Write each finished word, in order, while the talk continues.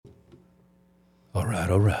All right,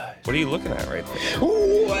 all right. What are you looking at right there?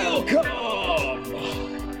 Welcome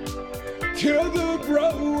to the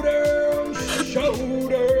Bro Down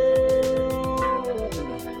Showdown.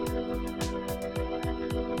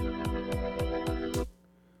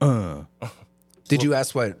 Did you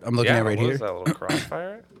ask what I'm looking at right what here? is that little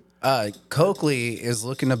crossfire? Coakley is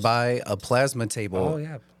looking to buy a plasma table. Oh,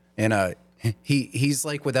 yeah. And he's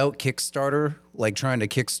like without Kickstarter, like trying to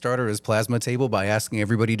Kickstarter his plasma table by asking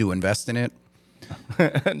everybody to invest in it.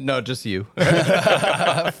 No, just you.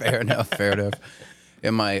 Fair enough, fair enough.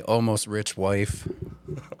 And my almost rich wife.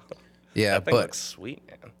 Yeah, That thing but looks sweet,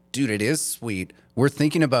 man. dude, it is sweet. We're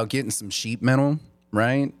thinking about getting some sheet metal,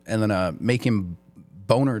 right? And then making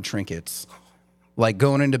boner trinkets. Like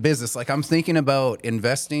going into business. Like I'm thinking about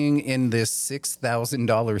investing in this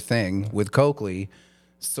 $6,000 thing with Coakley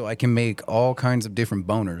so I can make all kinds of different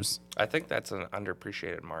boners. I think that's an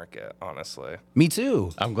underappreciated market, honestly. Me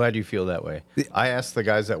too. I'm glad you feel that way. I asked the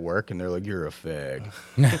guys at work, and they're like, "You're a fag."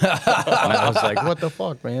 And I was like, "What the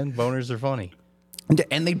fuck, man? Boners are funny."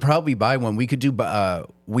 And they'd probably buy one. We could do,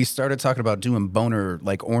 we started talking about doing boner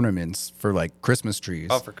like ornaments for like Christmas trees.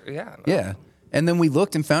 Oh, yeah. No. Yeah. And then we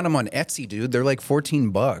looked and found them on Etsy, dude. They're like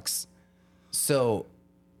 $14. So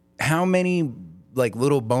how many like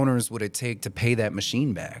little boners would it take to pay that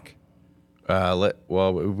machine back?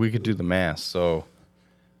 Well, we could do the math, so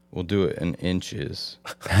we'll do it in inches.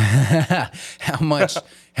 How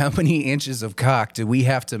many inches of cock do we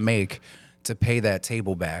have to make to pay that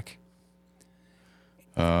table back?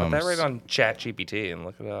 Put that right on ChatGPT and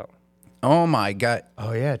look it up. Oh my God.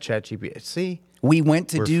 Oh yeah, ChatGPT. See, We went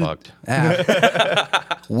to we're fucked.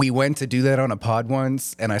 We went to do that on a pod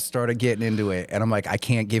once, and I started getting into it. And I'm like, I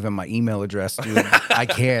can't give him my email address, dude. I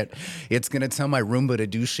can't. It's going to tell my Roomba to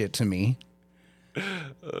do shit to me.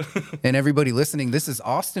 And everybody listening, this is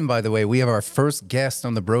Austen, by the way. We have our first guest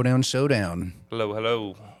on the Bro Down Showdown. Hello,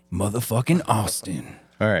 hello. Motherfucking Austen.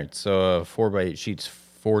 All right, so 4x8 sheets,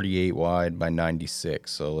 48 wide by 96.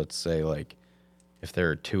 So let's say like if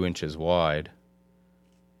they're 2 inches wide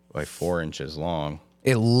by 4 inches long.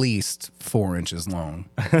 At least 4 inches long.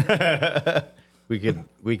 We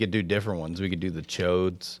could do different ones. We could do the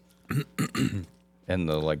chodes and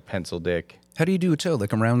the like pencil dick. How do you do a chode?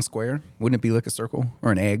 Like a round square? Wouldn't it be like a circle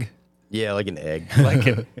or an egg? Yeah, like an egg. Like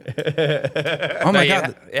it. Oh my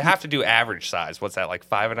God. You have to do average size. What's that, like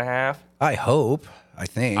 5.5? I hope. I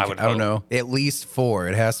think. I would I don't hope. know. At least 4.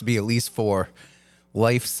 It has to be at least 4.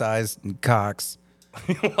 Life-sized cocks.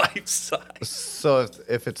 Life size. So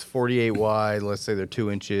if it's 48 wide, let's say they're 2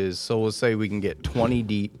 inches. So we'll say we can get 20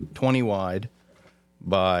 deep, 20 wide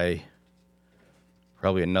by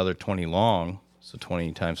probably another 20 long. So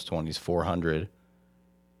 20 times 20 is 400.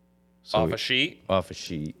 So Off a sheet? Off a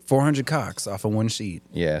sheet. 400 cocks off of one sheet.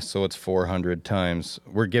 Yeah, so it's 400 times.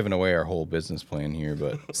 We're giving away our whole business plan here,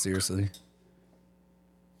 but Seriously.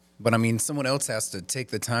 But I mean, someone else has to take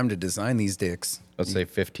the time to design these dicks. let's say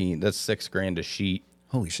 15. That's $6,000 a sheet.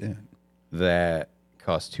 Holy shit. That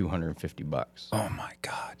costs $250. Oh my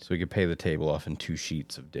God. So we could pay the table off in 2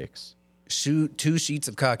 sheets of dicks. Shoot 2 sheets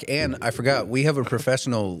of cock. And I forgot, we have a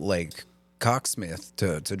professional, like, cocksmith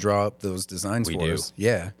to draw up those designs We for do. us.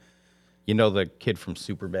 Yeah. You know the kid from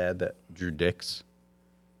Superbad that drew dicks?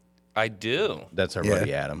 I do. That's our Yeah.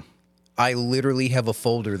 buddy Adam. I literally have a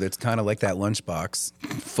folder that's kind of like that lunchbox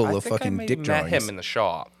full I of think I fucking may dick met drawings. him in the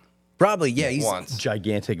shop Probably, yeah. He's, once.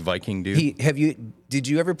 Gigantic Viking dude. Did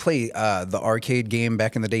you ever play the arcade game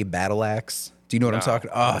back in the day, Battle Axe? Do you know what I'm No. talking?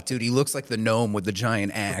 Oh, dude, he looks like the gnome with the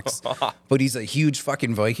giant axe, but he's a huge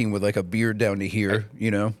fucking Viking with like a beard down to here. You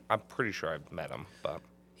know, I'm pretty sure I've met him, but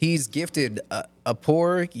he's gifted. A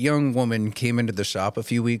poor young woman came into the shop a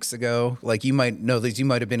few weeks ago. Like you might know this. You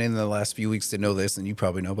might have been in the last few weeks to know this, and you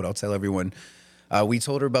probably know, but I'll tell everyone. We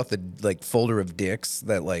told her about the like folder of dicks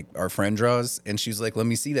that like our friend draws, and she's like, "Let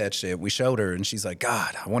me see that shit." We showed her, and she's like,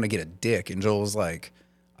 "God, I want to get a dick." And Joel was like,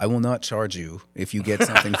 "I will not charge you if you get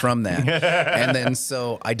something from that." And then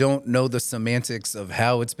so I don't know the semantics of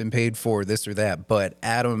how it's been paid for, this or that, but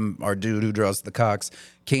Adam, our dude who draws the cocks,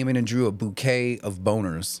 came in and drew a bouquet of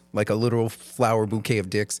boners, like a literal flower bouquet of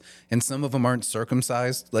dicks, and some of them aren't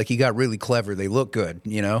circumcised. Like he got really clever. They look good,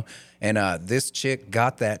 you know? And this chick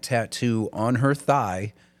got that tattoo on her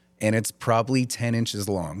thigh, and it's probably 10 inches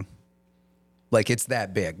long. Like it's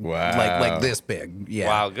that big. Wow. Like this big. Yeah.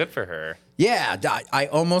 wow, good for her. Yeah, I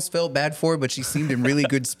almost felt bad for her, but she seemed in really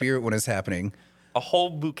good spirit when it's happening. A whole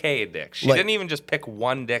bouquet of dicks. She Like- didn't even just pick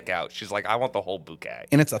one dick out. She's like, I want the whole bouquet.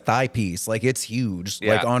 And it's a thigh piece, like it's huge,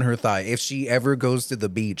 like Yeah. on her thigh. If she ever goes to the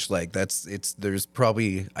beach, like there's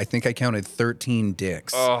probably, I think I counted 13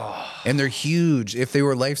 dicks, and they're huge. If they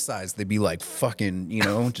were life size, they'd be like fucking, you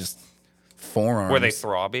know, just forearms. Were they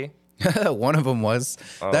throbby? One of them was.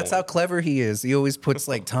 Oh. That's how clever he is. He always puts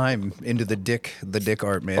like time into the dick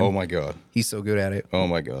art, man. Oh my God. He's so good at it. Oh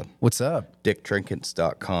my God. What's up?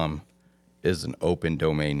 Dicktrinkets.com is an open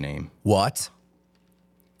domain name. What?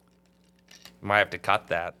 Might have to cut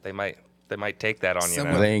that. They might take that on you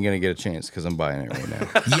Someone- now. They ain't going to get a chance because I'm buying it right now.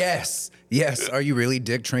 Yes. Yes. Are you really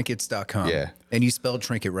dicktrinkets.com? Yeah. And you spelled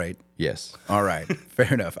trinket right. Yes. All right.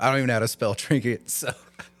 Fair enough. I don't even know how to spell trinket, so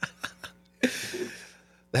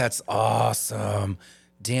that's awesome.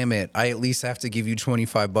 Damn it. I at least have to give you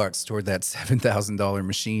 $25 toward that $7,000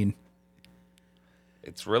 machine.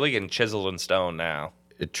 It's really getting chiseled in stone now.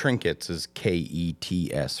 Trinkets is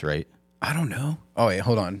Kets, right? I don't know. Oh, wait,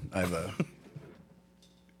 hold on. I have a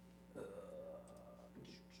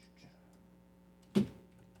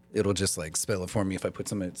It'll just like spell it for me if I put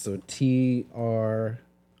some in it. So TRIN.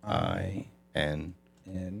 And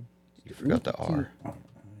you forgot the R.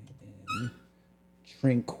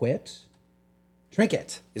 Trinket.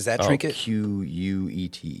 Trinket. Is that Oh, trinket?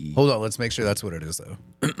 Quete. Hold on, let's make sure that's what it is though.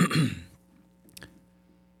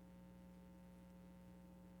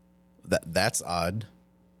 That's odd.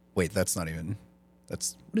 Wait, that's not even.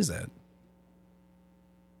 That's what is that?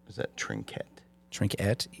 Is that trinket?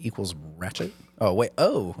 Trinket equals ratchet. Oh wait.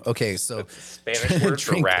 Oh, okay. So Spanish word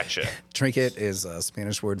for ratchet. Trinket is a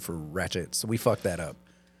Spanish word for ratchet. So we fucked that up.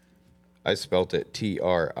 I spelt it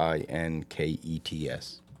Trinkets.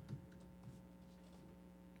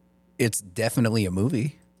 It's definitely a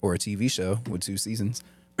movie or a TV show with 2 seasons.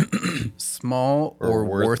 Small or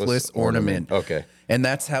worthless ornament. Okay. And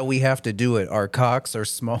that's how we have to do it. Our cocks are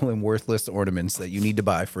small and worthless ornaments that you need to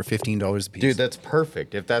buy for $15 a piece. Dude, that's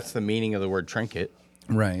perfect. If that's the meaning of the word trinket,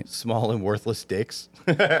 right. small and worthless dicks.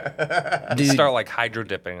 Dude, Start like hydro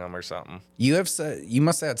dipping them or something. you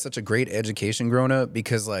must have had such a great education growing up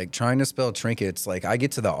because like trying to spell trinkets, like I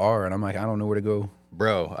get to the R and I'm like, I don't know where to go.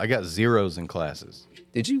 Bro, I got zeros in classes.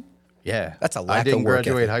 Did you? Yeah. That's a lack I of didn't work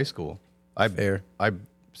graduate ethic. high school. Fair. I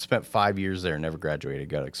spent 5 years there, never graduated,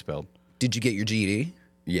 got expelled. Did you get your GED?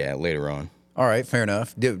 Yeah, later on. All right, fair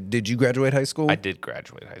enough. Did you graduate high school? I did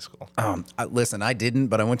graduate high school. Listen, I didn't,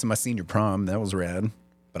 but I went to my senior prom. That was rad.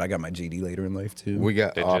 But I got my GED later in life too. We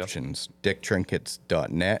got Did ya? options.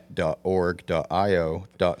 dicktrinkets.net.org.io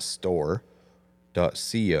 .store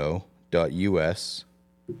 .co .us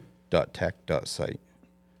 .tech.site.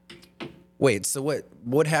 Wait, so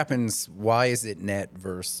what happens? Why is it net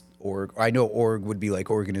versus org? I know org would be like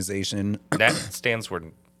organization. Net stands for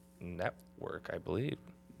network, I believe.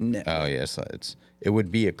 Net. Oh yes, it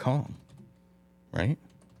would be a com, right?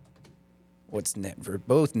 What's net for?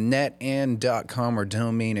 Both net and .com are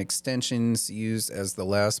domain extensions used as the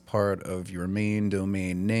last part of your main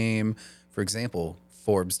domain name. For example,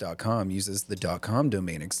 Forbes.com uses the .com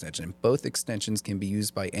domain extension. Both extensions can be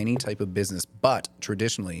used by any type of business, but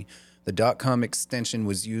traditionally, the .com extension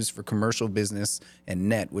was used for commercial business and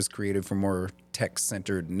net was created for more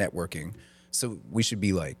tech-centered networking. So we should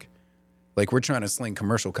be like we're trying to sling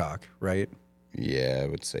commercial cock, right? Yeah, I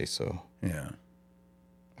would say so. Yeah.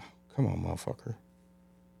 Come on, motherfucker.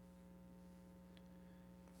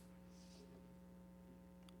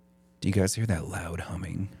 Do you guys hear that loud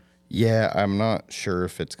humming? Yeah, I'm not sure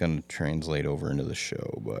if it's going to translate over into the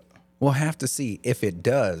show, but We'll have to see. If it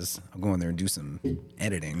does, I'll go in there and do some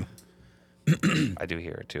editing. I do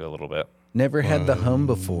hear it too a little bit. Never had the hum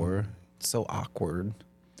before. It's so awkward.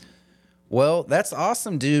 Well, that's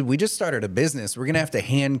awesome, dude. We just started a business. We're going to have to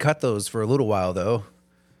hand cut those for a little while, though.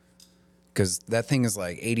 Because that thing is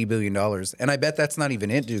like $80 billion. And I bet that's not even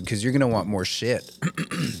it, dude, because you're going to want more shit.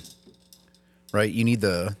 Right? You need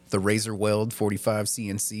the razor weld 45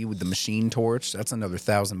 CNC with the machine torch. That's another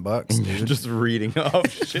 $1,000, dude. just reading off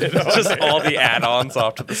shit. Just all the add-ons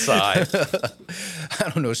off to the side. I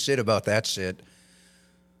don't know shit about that shit.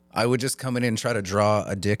 I would just come in and try to draw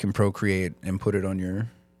a dick in Procreate and put it on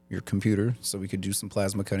your computer so we could do some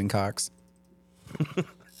plasma cutting cocks.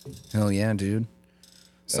 Hell yeah, dude.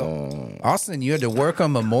 So, Austen, you had to work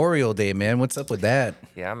on Memorial Day, man. What's up with that?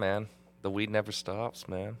 Yeah, man. The weed never stops,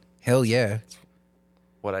 man. Hell yeah.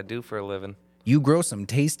 What I do for a living. You grow some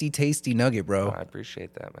tasty, tasty nugget, bro. I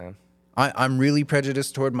appreciate that, man. I'm really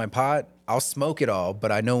prejudiced toward my pot. I'll smoke it all,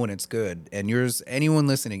 but I know when it's good. And yours, anyone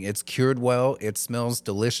listening, it's cured well. It smells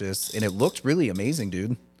delicious, and it looked really amazing,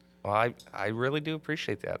 dude. Well, I really do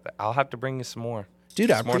appreciate that. I'll have to bring you some more.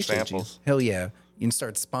 Dude, I Some more appreciate samples. you. Hell yeah. You can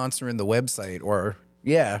start sponsoring the website, or,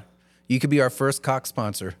 yeah, you could be our first cock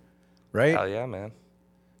sponsor, right? Hell yeah, man.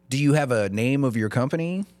 Do you have a name of your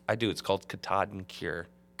company? I do. It's called Katad and Cure.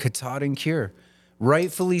 Katad and Cure.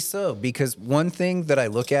 Rightfully so, because one thing that I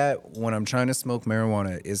look at when I'm trying to smoke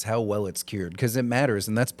marijuana is how well it's cured, because it matters,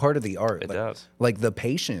 and that's part of the art. It does. Like the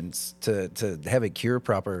patience to have it cure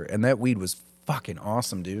proper, and that weed was fucking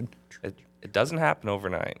awesome, dude. It doesn't happen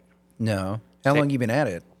overnight. No. How long you been at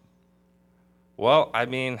it? Well, I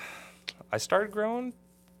mean, I started growing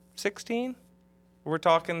 16. We're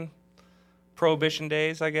talking Prohibition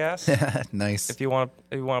days, I guess. Nice. If you want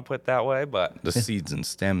to put it that way, but The seeds and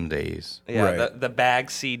stem days. yeah, Right. the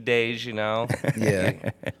bag seed days, you know.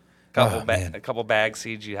 Yeah. A couple bag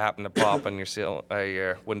seeds you happen to pop on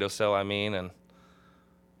your windowsill, and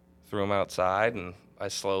threw them outside, and I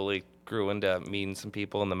slowly grew into meeting some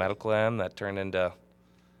people in the medical end that turned into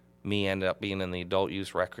me ended up being in the adult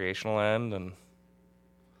use recreational end, and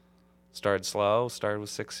started slow, started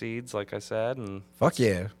with 6 seeds, like I said, and Fuck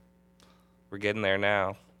yeah. we're getting there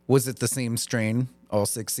now. Was it the same strain, all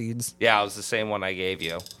 6 seeds? Yeah, it was the same one I gave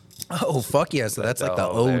you. Oh, fuck yeah. So that's like the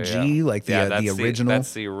Oh, there, OG, yeah. like the, Yeah, the that's original.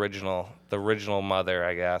 That's the original mother,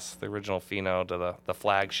 I guess. The original pheno to the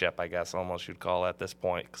flagship, I guess, almost you'd call it at this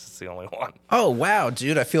point, because it's the only one. Oh, wow,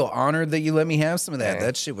 dude. I feel honored that you let me have some of that. Yeah.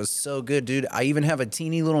 That shit was so good, dude. I even have a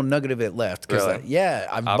teeny little nugget of it left. Really?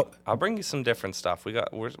 I'll I'll bring you some different stuff.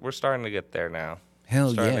 We're starting to get there now.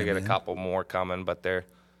 Hell Starting yeah, to get man. a couple more coming, but they're,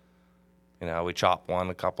 we chopped one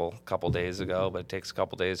a couple days ago, but it takes a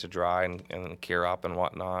couple days to dry and cure up and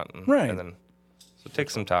whatnot. And, Right. And then, so it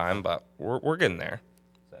takes some time, but we're getting there.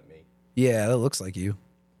 Is that me? Yeah, that looks like you.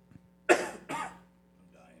 I'm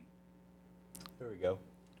dying. There we go.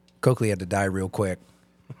 Coakley had to die real quick.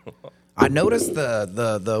 I noticed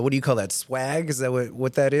the what do you call that, swag? Is that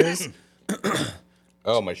what that is?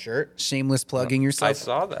 Oh, my shirt? Shameless plugging I yourself.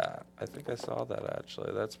 saw that. I think I saw that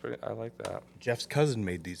actually. That's pretty. I like that. Jeff's cousin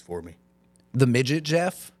made these for me. The midget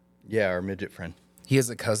Jeff? Yeah, our midget friend. He has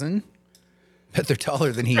a cousin? Bet they're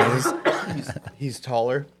taller than he is. He's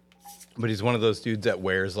taller, but he's one of those dudes that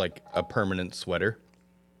wears like a permanent sweater.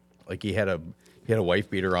 Like he had a wife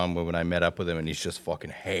beater on when I met up with him, and he's just fucking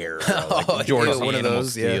hair. Like Jordan, one of Animal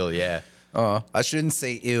those, yeah. Steel, yeah. I shouldn't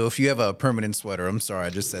say ew. If you have a permanent sweater, I'm sorry. I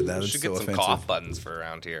just said that. We It's should so get some offensive. cough buttons for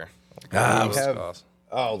around here. Ah, We have-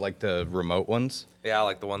 oh, like the remote ones. Yeah,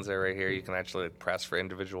 like the ones that are right here. You can actually press for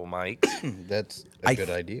individual mics. That's a good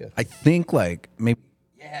idea. I think like maybe.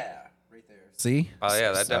 Yeah, right there. See? Oh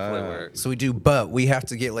yeah, that definitely works. So we do, but we have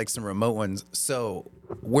to get like some remote ones. So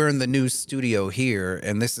we're in the new studio here,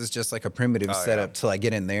 and this is just like a primitive setup till I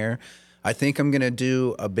get in there. I think I'm gonna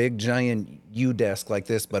do a big giant U desk like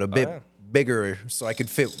this, but a bit bigger, so I could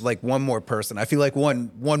fit like one more person. I feel like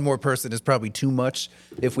one more person is probably too much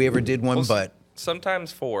if we ever did one, Well, but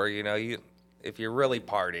sometimes 4, if you're really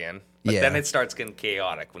partying, but Yeah. then it starts getting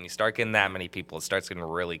chaotic. When you start getting that many people, it starts getting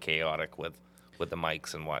really chaotic with the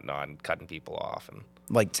mics and whatnot and cutting people off. And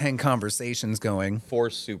like 10 conversations going.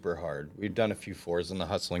 4's super hard. We've done a few 4s in the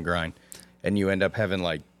hustle and grind, and you end up having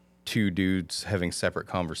like 2 dudes having separate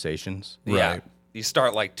conversations. yeah, you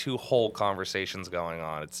start like 2 whole conversations going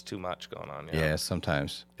on. It's too much going on. Yeah,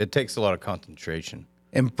 sometimes it takes a lot of concentration.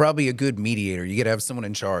 And probably a good mediator. You got to have someone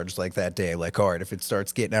in charge like that day. Like, all right, if it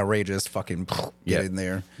starts getting outrageous, fucking get in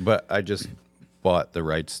there. But I just bought the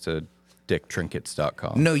rights to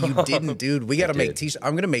dicktrinkets.com. No, you didn't, dude. We got to make did. t-shirts.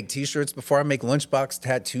 I'm going to make t-shirts before I make lunchbox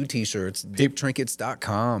tattoo t-shirts.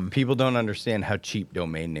 Dicktrinkets.com. People don't understand how cheap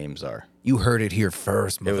domain names are. You heard it here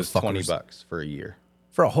first, It was motherfuckers. $20 for a year.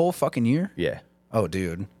 For a whole fucking year? Yeah. Oh,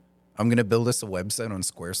 dude. I'm going to build us a website on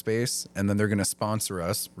Squarespace, and then they're going to sponsor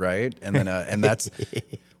us, right? And then, and that's,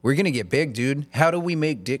 we're going to get big, dude. How do we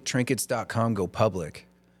make dicktrinkets.com go public?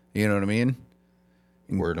 You know what I mean?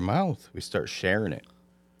 Word of mouth. We start sharing it.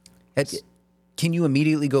 Can you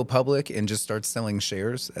immediately go public and just start selling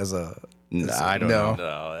shares as a? No, I don't know.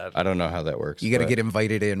 no, I don't know how that works. You got to but get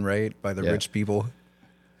invited in, right? By the Yeah. rich people.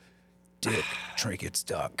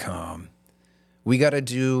 Dicktrinkets.com. We got to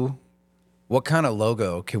do, what kind of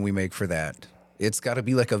logo can we make for that? It's got to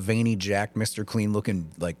be like a veiny Jack, Mr. Clean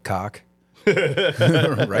looking like cock.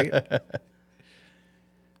 Right?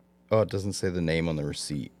 Oh, it doesn't say the name on the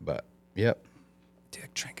receipt, but yep.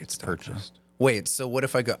 Dicktrinkets.com. Purchased. Wait, so what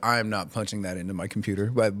if I go, I'm not punching that into my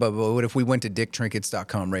computer, but what if we went to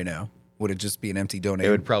dicktrinkets.com right now? Would it just be an empty donate?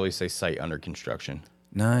 It would probably say site under construction.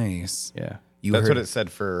 Nice. Yeah. You That's heard what it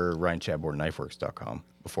said for RyanChadboardKnifeWorks.com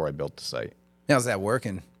before I built the site. How's that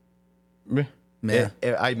working? Meh. Meh.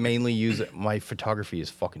 I mainly use it. My photography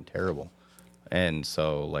is fucking terrible. And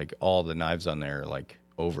so, like, all the knives on there are, like,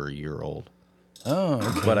 over a year old. Oh,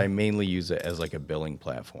 okay. But I mainly use it as, like, a billing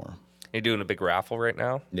platform. You're doing a big raffle right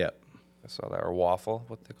now. Yep. I saw that, or waffle.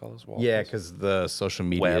 What they call those waffles? Yeah, because the social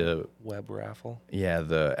media... web raffle. Yeah,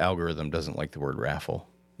 the algorithm doesn't like the word raffle.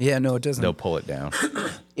 Yeah, no, it doesn't. they'll pull it down.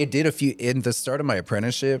 It did in the start of my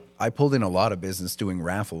apprenticeship. I pulled in a lot of business doing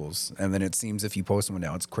raffles, and then it seems if you post one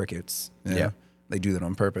now, it's crickets. Yeah. They do that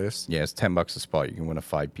on purpose. Yeah, it's $10 a spot. You can win a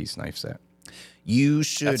 5-piece knife set. You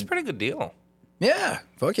should. That's a pretty good deal. Yeah,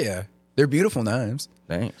 fuck yeah, they're beautiful knives.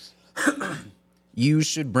 Thanks. You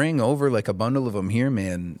should bring over like a bundle of them here,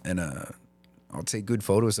 man, and I'll take good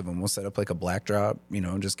photos of them. We'll set up like a black drop,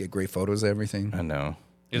 just get great photos of everything. I know.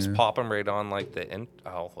 Just pop them right on like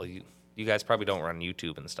you guys probably don't run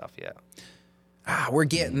YouTube and stuff yet. We're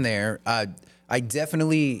getting there. I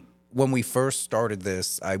definitely, when we first started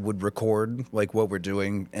this, I would record like what we're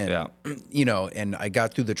doing, and and I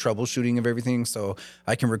got through the troubleshooting of everything, so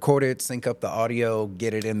I can record it, sync up the audio,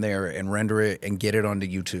 get it in there, and render it, and get it onto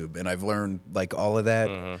YouTube. And I've learned like all of that,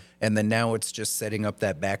 and then now it's just setting up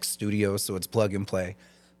that back studio so it's plug and play.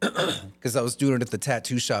 Because I was doing it at the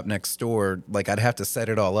tattoo shop next door. Like, I'd have to set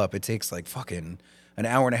it all up. It takes like fucking an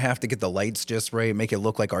hour and a half to get the lights just right, make it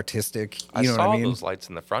look like artistic. You know what I mean? Those lights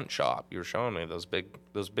in the front shop. You were showing me those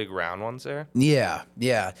big round ones there. Yeah.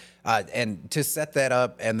 And to set that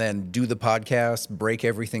up and then do the podcast, break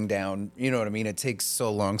everything down, you know what I mean? It takes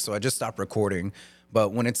so long. So I just stopped recording.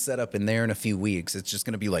 But when it's set up in there in a few weeks, it's just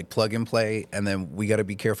going to be like plug and play. And then we got to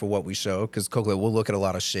be careful what we show, because Coquelet, we'll look at a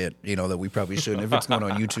lot of shit, that we probably shouldn't. If it's going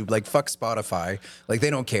on YouTube, like fuck Spotify. Like, they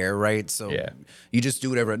don't care, right? So you just do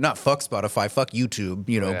whatever. Not fuck Spotify, fuck YouTube,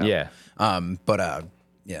 Yeah.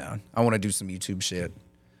 Yeah, I want to do some YouTube shit.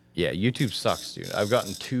 Yeah, YouTube sucks, dude. I've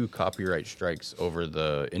gotten 2 copyright strikes over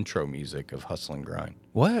the intro music of Hustle and Grind.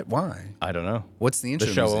 What? Why? I don't know. What's the intro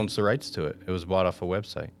The show music? owns the rights to it. It was bought off a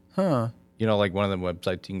website. Huh. Like one of them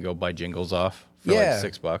websites you can go buy jingles off for Yeah.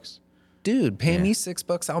 like $6. Dude, pay me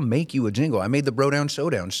 $6, I'll make you a jingle. I made the Bro Down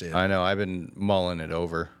Showdown shit. I know. I've been mulling it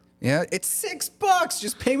over. Yeah, it's $6.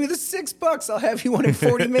 Just pay me the $6. I'll have you one in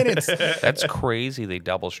 40 minutes. That's crazy. They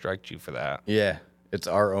double striked you for that. Yeah, it's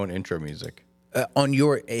our own intro music. On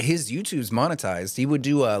his YouTube's monetized. He would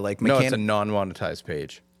do like No, it's a non-monetized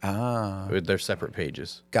page. Ah, They're separate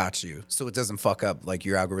pages. got you. So it doesn't fuck up like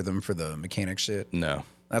your algorithm for the mechanic shit. No.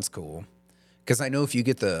 That's cool. Because I know if you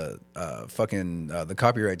get the the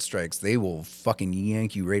copyright strikes, they will fucking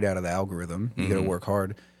yank you right out of the algorithm. You got to work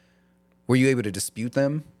hard. Were you able to dispute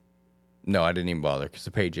them? No, I didn't even bother because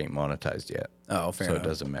the page ain't monetized yet. Oh, fair enough. So it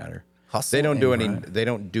doesn't matter. Hustle They don't do and any. grind. They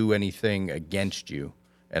don't do anything against you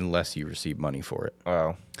unless you receive money for it.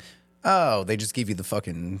 Oh. Oh, they just give you the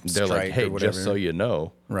fucking They're strike like, hey, or whatever. just so you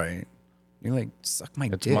know, Right. You're like, suck my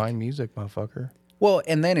it's dick. my music, motherfucker. Well,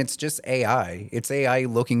 and then it's just AI. It's AI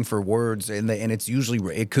looking for words, and it's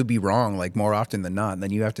usually, it could be wrong, like more often than not. And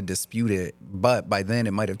then you have to dispute it. But by then,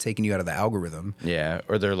 it might have taken you out of the algorithm. Yeah,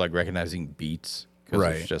 or they're like recognizing beats because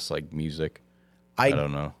Right. it's just like music. I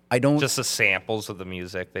don't know. I don't. Just the samples of the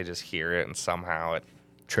music. They just hear it and somehow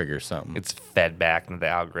Trigger something. it's fed back into the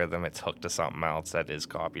algorithm. It's hooked to something else that is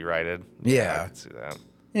copyrighted. Yeah. I can see that.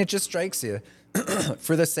 It just strikes you.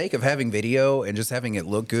 For the sake of having video and just having it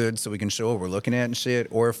look good so we can show what we're looking at and shit,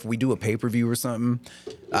 or if we do a pay-per-view or something,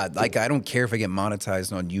 like I don't care if I get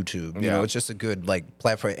monetized on YouTube. You know, it's just a good like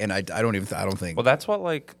platform, and I don't think. Well, that's what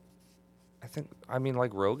like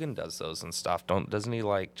like Rogan does those and stuff. Doesn't he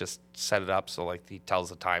like just set it up so like he tells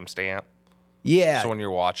the timestamp? Yeah. So when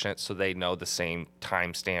you're watching it, so they know the same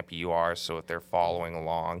timestamp you are, so if they're following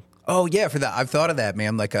along. Oh yeah, for that I've thought of that,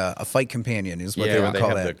 man. Like a fight companion is what yeah, they where would they call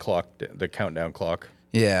have that. the clock, the countdown clock,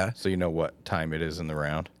 Yeah. so you know what time it is in the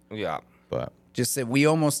round. Yeah. But Just said we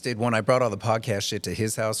almost did one. I brought all the podcast shit to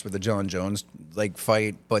his house for the John Jones like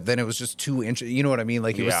fight, but then it was just too interesting. You know what I mean?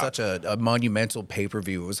 Like it was such a monumental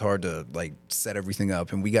pay-per-view. It was hard to like set everything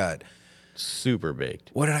up, and we got. super baked.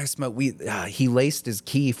 What did I smell? He laced his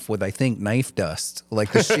keef with, I think, knife dust.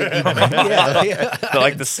 Like the shit. Yeah.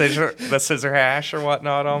 Like the scissor hash or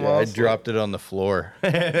whatnot Yeah, I almost. dropped it on the floor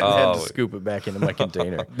and had to scoop it back into my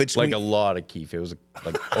container. Like a lot of keef. It was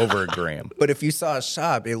like over a gram. But if you saw a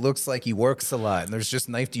shop, it looks like he works a lot, and there's just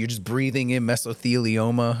knife. You're just breathing in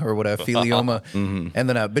mesothelioma or whatever, thelioma, and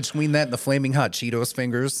then between that and the flaming hot Cheetos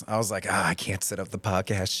fingers, I was like, I can't set up the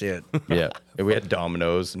podcast shit. Yeah. And we had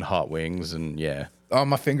Dominoes and hot wings and yeah. Oh,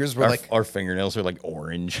 my fingers were Our fingernails are like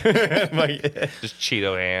orange. Like, Just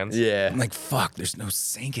Cheeto hands. yeah. I'm like, fuck, there's no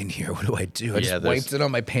sink in here. What do I do? I Yeah, just there's- wiped it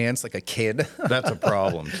on my pants like a kid. That's a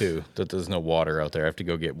problem too, that there's no water out there. I have to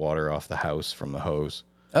go get water off the house from the hose.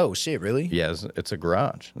 Oh, shit, really? Yeah, it's a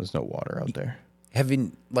garage. There's no water out there.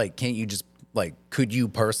 Can't you just, could you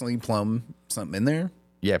personally plumb something in there?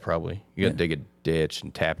 Yeah, probably. You gotta dig a ditch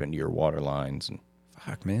and tap into your water lines. And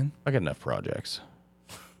Fuck, man. I got enough projects.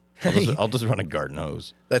 I'll just run a garden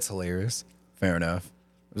hose. That's hilarious. Fair enough.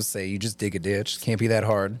 Let's say you just dig a ditch. Can't be that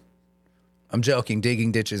hard. I'm joking.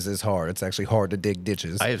 Digging ditches is hard. It's actually hard to dig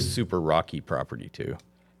ditches. I have super rocky property too.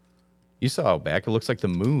 You saw out back. It looks like the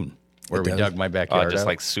moon where we dug my backyard just out.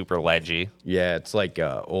 like super ledgy. Yeah, it's like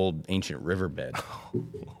a old ancient riverbed.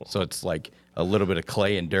 So it's like a little bit of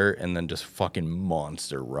clay and dirt and then just fucking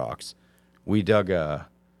monster rocks. We dug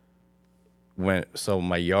so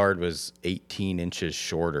my yard was 18 inches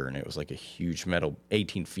shorter and it was like a huge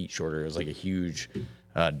 18 feet shorter. It was like a huge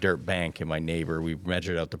dirt bank, and my neighbor, we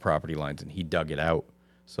measured out the property lines and he dug it out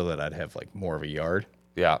so that I'd have like more of a yard.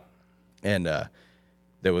 Yeah. And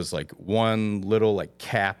there was like one little like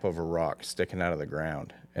cap of a rock sticking out of the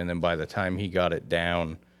ground. And then by the time he got it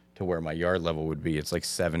down to where my yard level would be, it's like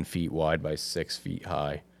 7 feet wide by 6 feet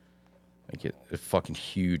high. Like a fucking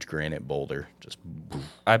huge granite boulder. Just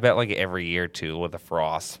I bet like every year too with the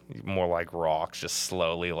frost, more like rocks just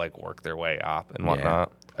slowly like work their way up and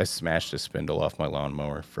whatnot. I smashed a spindle off my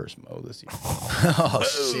lawnmower first mow this year. Oh,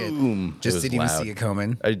 Boom. shit. Just didn't even see it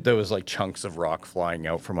coming. There was like chunks of rock flying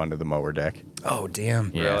out from under the mower deck. Oh,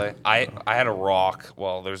 damn. Yeah. Really? I had a rock.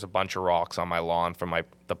 Well, there's a bunch of rocks on my lawn from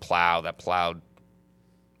the plow that plowed.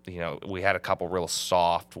 You know, we had a couple real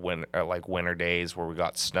soft winter days where we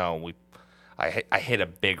got snow. I hit a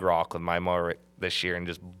big rock with my mower this year and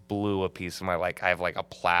just blew a piece of I have like a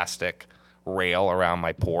plastic rail around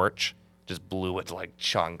my porch. Just blew it like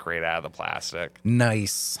chunk right out of the plastic.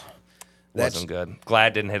 Nice. Wasn't good.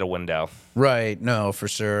 Glad didn't hit a window. Right. No, for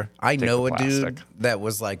sure. I know a dude plastic. that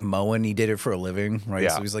was like mowing. He did it for a living, right? Yeah.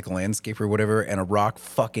 So he's like a landscaper or whatever. And a rock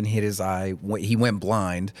fucking hit his eye. He went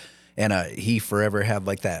blind. And he forever had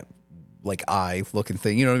like that like eye looking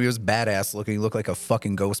thing. You know, he was badass looking. He looked like a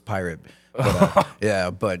fucking ghost pirate. But,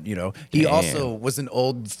 yeah, but you know, he also was an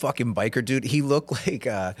old fucking biker dude. He looked like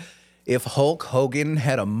if Hulk Hogan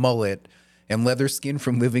had a mullet and leather skin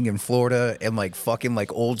from living in Florida and like fucking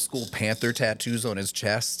like old school panther tattoos on his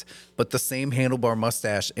chest, but the same handlebar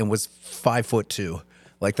mustache and was 5'2".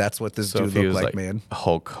 Like that's what this dude looked like, man.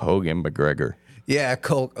 Hulk Hogan McGregor. Yeah,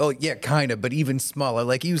 Hulk. Oh yeah, kind of, but even smaller.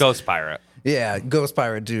 Like he was Ghost pirate. Yeah, Ghost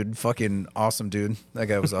Pirate, dude. Fucking awesome, dude. That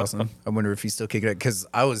guy was awesome. I wonder if he's still kicking it because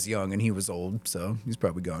I was young and he was old, so he's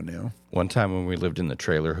probably gone now. One time when we lived in the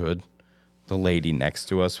trailer hood, the lady next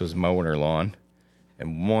to us was mowing her lawn,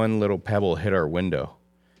 and one little pebble hit our window,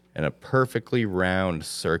 and a perfectly round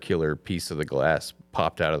circular piece of the glass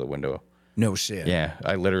popped out of the window. No shit. Yeah,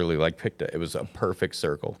 I literally like picked it. It was a perfect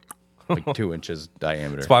circle, like 2 inches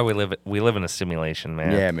diameter. That's why we live in a simulation,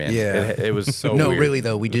 man. Yeah, man. Yeah. It was so No, weird. really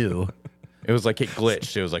though, we do. It was like it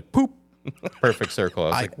glitched. It was like poop. Perfect circle. I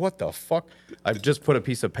was like, what the fuck? I just put a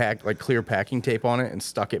piece of clear packing tape on it and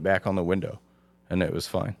stuck it back on the window, and it was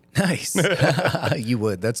fine. Nice. You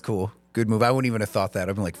would. That's cool. Good move. I wouldn't even have thought that.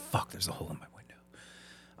 I'd be like, fuck, there's a hole in my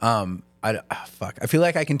window. Fuck. I feel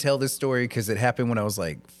like I can tell this story because it happened when I was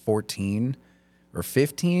like 14 or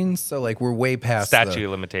 15. So like we're way past Statute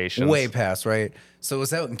of limitations. Way past, right? So it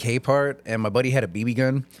was out in K-Part, and my buddy had a BB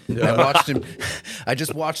gun. And I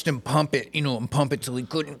just watched him pump it, and pump it till he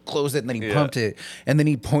couldn't close it, and then he pumped it. And then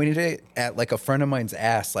he pointed it at like a friend of mine's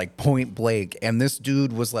ass, like point blank. And this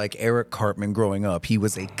dude was like Eric Cartman growing up. He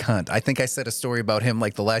was a cunt. I think I said a story about him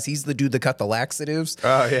like he's the dude that cut the laxatives.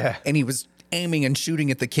 Oh, yeah. And he was aiming and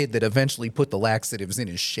shooting at the kid that eventually put the laxatives in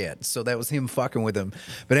his shit. So that was him fucking with him.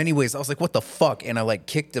 But anyways, I was like, what the fuck? And I like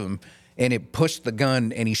kicked him. And it pushed the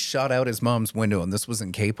gun, and he shot out his mom's window, and this was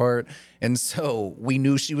in K-Part. And so we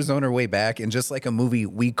knew she was on her way back, and just like a movie,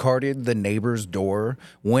 we carted the neighbor's door,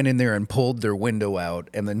 went in there and pulled their window out,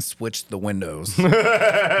 and then switched the windows.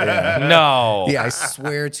 No. Yeah, I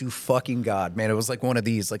swear to fucking God, man. It was like one of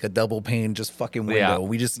these, like a double pane, just fucking window. Yeah.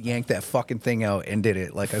 We just yanked that fucking thing out and did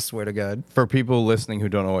it. Like, I swear to God. For people listening who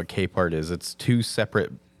don't know what K-Part is, it's two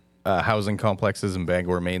separate housing complexes in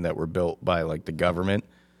Bangor, Maine that were built by like the government.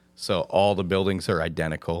 So all the buildings are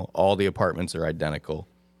identical. All the apartments are identical.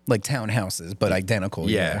 Like townhouses, but identical.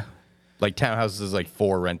 Yeah. Like townhouses is like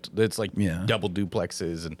it's like double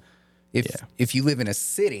duplexes. And If you live in a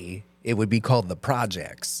city, it would be called the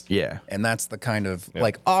projects. Yeah. And that's the kind of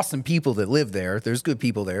like awesome people that live there. There's good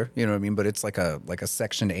people there, you know what I mean? But it's like a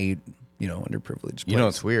Section 8, underprivileged place. You know,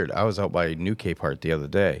 it's weird. I was out by New K-Part the other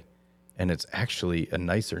day, and it's actually a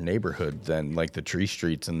nicer neighborhood than like the tree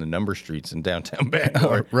streets and the number streets in downtown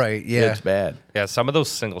Bangor. Right, yeah. It's bad. Yeah, some of those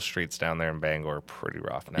single streets down there in Bangor are pretty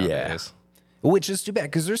rough nowadays. Which is too bad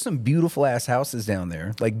because there's some beautiful ass houses down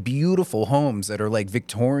there, like beautiful homes that are like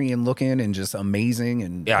Victorian looking and just amazing.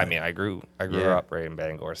 And Yeah, I mean, I grew up right in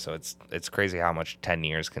Bangor, so it's crazy how much 10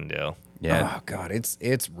 years can do. Yeah. Oh God,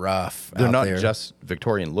 it's rough. They're out not there. just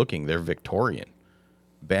Victorian looking, they're Victorian.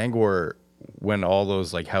 Bangor, when all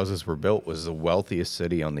those like houses were built, was the wealthiest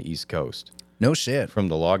city on the East Coast. No shit. from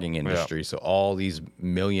the logging industry. So all these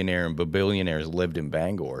millionaire and billionaires lived in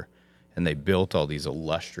Bangor, and they built all these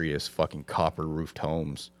illustrious fucking copper roofed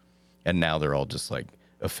homes, and now they're all just like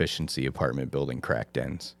efficiency apartment building crack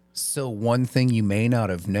dens. So one thing you may not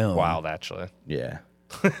have known. Wild, actually. Yeah.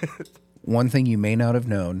 One thing you may not have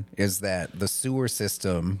known is that the sewer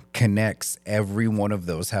system connects every one of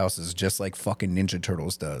those houses just like fucking Ninja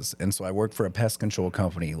Turtles does. And so I worked for a pest control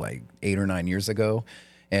company like 8 or 9 years ago.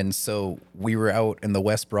 And so we were out in the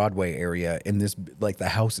West Broadway area, and this, like, the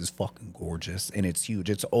house is fucking gorgeous and it's huge.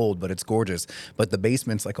 It's old, but it's gorgeous. But the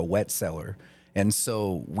basement's like a wet cellar. And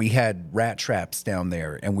so we had rat traps down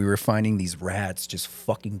there, and we were finding these rats just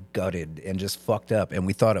fucking gutted and just fucked up. And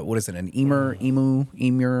we thought, what is it, an emur?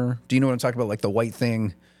 Do you know what I'm talking about? Like the white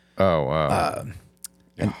thing? Oh, wow.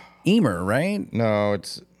 An emur, right? No,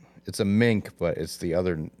 it's a mink, but it's the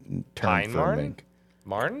other term Pine for marten? mink.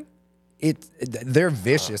 Martin? They're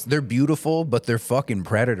vicious. They're beautiful, but they're fucking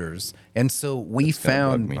predators. And so we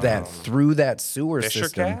found that through that sewer Fisher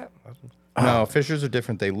system. cat? No, fishers are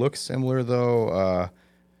different. They look similar, though.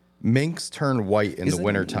 Minks turn white in the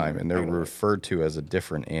wintertime, and they're referred to as a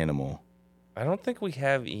different animal. I don't think we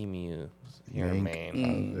have emus here in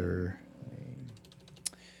Maine.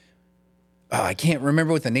 I can't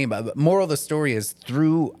remember what the name, but moral of the story is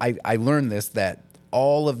I learned this, that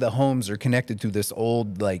all of the homes are connected through this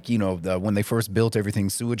old, like, when they first built everything,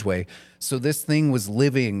 sewage way. So this thing was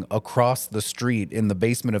living across the street in the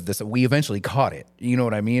basement of this. We eventually caught it. You know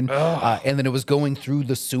what I mean? And then it was going through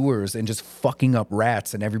the sewers and just fucking up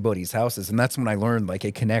rats in everybody's houses. And that's when I learned, like,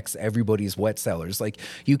 it connects everybody's wet cellars. Like,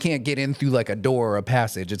 you can't get in through like a door or a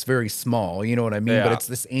passage. It's very small. You know what I mean? Yeah. But it's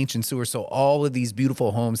this ancient sewer. So all of these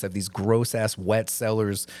beautiful homes have these gross ass wet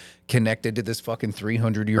cellars connected to this fucking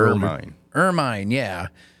 300-year-old Ermine, yeah.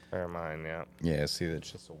 Ermine, yeah. Yeah, see,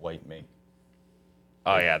 that's just a white mink.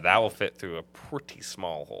 Oh, yeah, that will fit through a pretty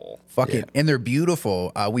small hole. Fuck it. And they're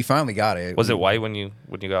beautiful. We finally got it. Was it white when you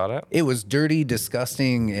got it? It was dirty,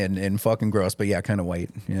 disgusting, and fucking gross, but yeah, kind of white.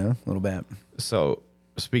 Yeah, a little bit. So,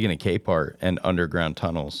 speaking of Capehart and underground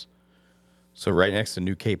tunnels, so right next to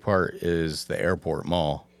New Capehart is the airport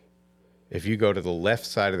mall. If you go to the left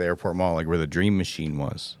side of the airport mall, like where the Dream Machine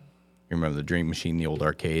was, you remember the Dream Machine, the old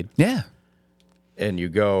arcade? Yeah. And you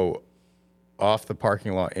go off the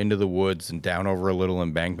parking lot into the woods and down over a little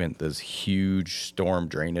embankment, there's huge storm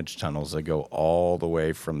drainage tunnels that go all the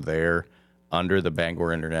way from there under the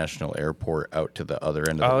Bangor International Airport out to the other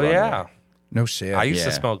end of the runway. Yeah. No shit. I used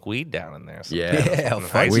to smoke weed down in there. Yeah.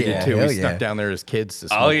 fuck We yeah. did too. Hell We yeah. snuck down there as kids to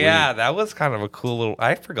smoke Oh, yeah. weed. That was kind of a cool little...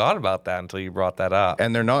 I forgot about that until you brought that up.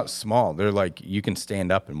 And they're not small. They're like, you can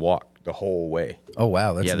stand up and walk the whole way. Oh,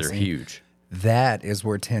 wow. That's Yeah, insane. they're huge. That is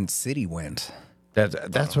where Tent City went.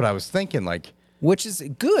 That's what I was thinking. Like, Which is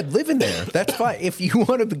good, living there. That's fine. If you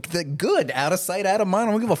want to be good, out of sight, out of mind,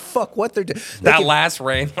 I don't give a fuck what they're doing. That last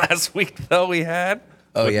rain last week, though, we had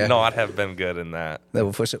would yeah. not have been good in that. That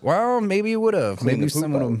would push it. Well, maybe it would have. Maybe the poop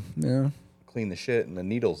some of out. them. Yeah. clean the shit and the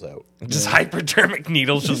needles out. Just hypodermic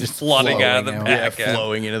needles just flooding out of the flowing out. back end.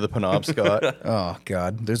 Flowing into the Penobscot. Oh,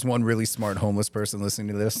 God. There's one really smart homeless person listening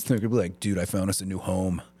to this. They're going to be like, dude, I found us a new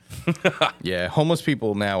home. Yeah, homeless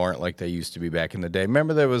people now aren't like they used to be back in the day.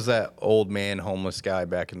 Remember there was that old man homeless guy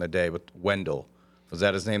back in the day with Wendell. Was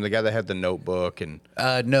that his name? The guy that had the notebook and...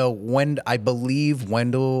 No, I believe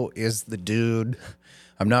Wendell is the dude.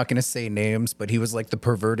 I'm not going to say names, but he was like the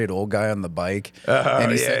perverted old guy on the bike.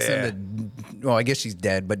 And he said something to, well, I guess she's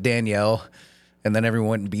dead, but Danielle. And then everyone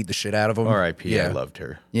went and beat the shit out of him. R.I.P. Yeah. I loved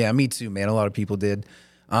her. Yeah, me too, man. A lot of people did.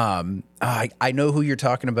 I know who you're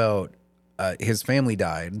talking about. His family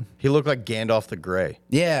died. He looked like Gandalf the Grey.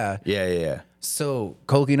 Yeah. Yeah. So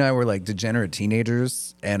Colky and I were like degenerate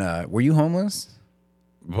teenagers. And were you homeless?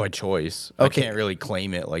 By choice. Okay. I can't really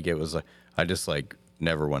claim it. Like it was like, I just like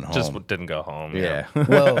never went home. Just didn't go home. yeah.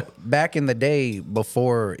 Well, back in the day,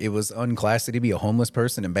 before it was unclassy to be a homeless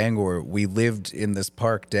person in Bangor, we lived in this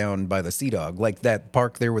park down by the Sea Dog, like that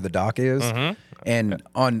park there where the dock is. Mm-hmm. And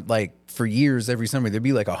on like for years, every summer there'd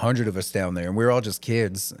be like 100 of us down there, and we were all just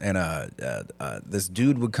kids. And this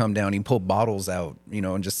dude would come down, he'd pull bottles out,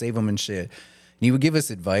 and just save them and shit. And he would give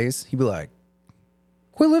us advice. He'd be like,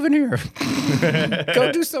 "Quit living here.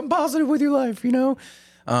 Go do something positive with your life,"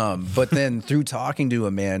 But then through talking to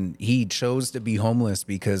him, man, he chose to be homeless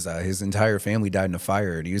because his entire family died in a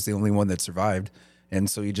fire, and he was the only one that survived. And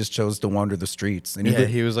so he just chose to wander the streets. And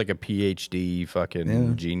He was like a PhD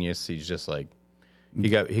fucking genius. He's just like, he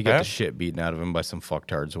got the shit beaten out of him by some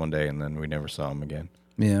fucktards one day, and then we never saw him again.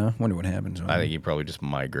 Yeah, wonder what happened to him. I think he probably just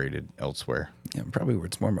migrated elsewhere. Yeah, probably where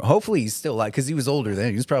it's more. Hopefully he's still alive because he was older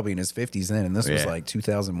then. He was probably in his 50s then, and this was Yeah. like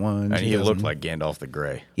 2001. And he 2000. looked like Gandalf the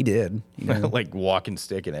Grey. He did. You know, Like walking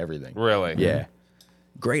stick and everything. Really? Yeah.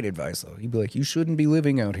 great advice though. He'd be like, "You shouldn't be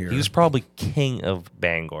living out here." He was probably king of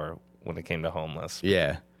Bangor when it came to homeless.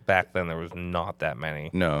 Yeah. Back then, there was not that many.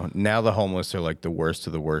 No. Now the homeless are like the worst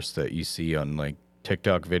of the worst that you see on like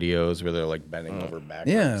TikTok videos where they're like bending over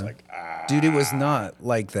backwards. Yeah. Like, Dude, it was not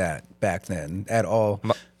like that back then at all.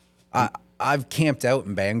 I've camped out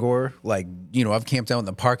in Bangor, like, you know, I've camped out in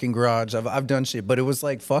the parking garage. I've done shit, but it was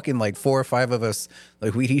like fucking like 4 or 5 of us.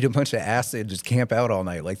 Like we'd eat a bunch of acid, just camp out all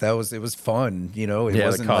night. Like it was fun, you know. It yeah, the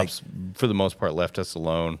wasn't cops for the most part left us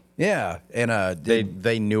alone. yeah, and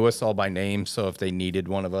They knew us all by name, so if they needed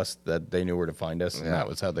one of us, that they knew where to find us, and that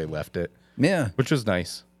was how they left it, yeah. which was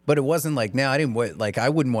nice. But it wasn't like now. I didn't like. I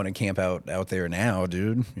wouldn't want to camp out there now,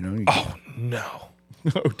 dude. You know. Oh no,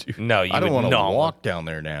 Oh, dude. no, you I don't would want to not. walk down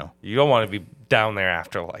there now. You don't want to be down there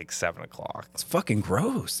after like 7 o'clock. It's fucking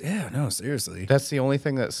gross. Yeah. No, seriously. That's the only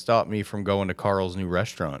thing that stopped me from going to Carl's new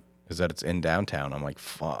restaurant is that it's in downtown. I'm like,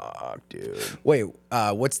 fuck, dude. Wait.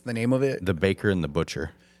 What's the name of it? The Baker and the Butcher.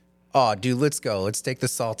 Oh, dude, let's go. Let's take the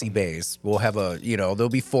salty bays. We'll have there'll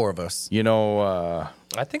be 4 of us. You know,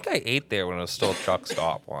 I think I ate there when it was still a truck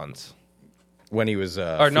stop once. when he was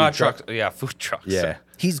Or food not truck- truck. Yeah, food trucks. Yeah,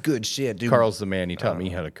 He's good shit, dude. Carl's the man. He taught me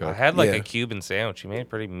how to cook. I had like Yeah. a Cuban sandwich. He made a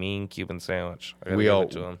pretty mean Cuban sandwich. I gotta we give all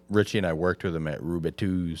it to him. Richie and I worked with him at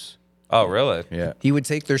Rubitu's. Oh, really? Yeah, He would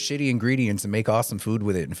take their shitty ingredients and make awesome food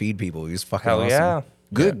with it and feed people. He was fucking Hell awesome. yeah.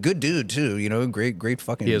 Good dude too. You know, great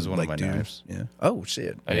fucking. He is one of like, my dude. knives. Yeah. Oh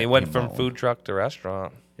shit. And he Yeah, went he from modeled. food truck to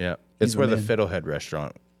restaurant. yeah. He's It's a where the man. Fiddlehead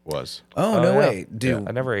restaurant was. Oh, Oh, no yeah. way, dude.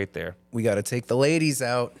 I never ate there. We got to take the ladies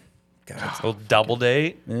out. God, Little double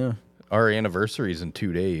date. yeah. Our anniversary's in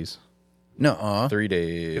 2 days. No, 3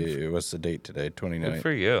 days. What's the date today? 29. Good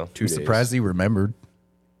for you. 2 I'm days. surprised he remembered.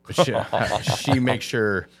 She makes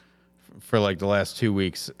sure for like the last 2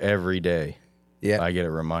 weeks every day. Yeah. I get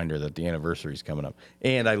a reminder that the anniversary's coming up,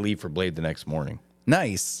 and I leave for Blade the next morning.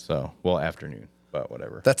 Nice. So, well, afternoon, but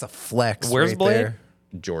whatever. That's a flex. Where's right Blade? there.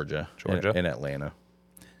 Georgia, Georgia. in Atlanta.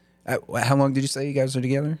 How long did you say you guys are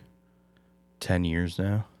together? 10 years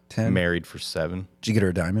now. 10? Married for 7. Did you get her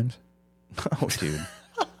a diamond? Oh, dude.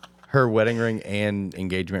 Her wedding ring and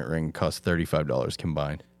engagement ring cost $35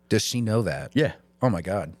 combined. Does she know that? Yeah, Oh my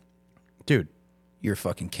god, dude. you're a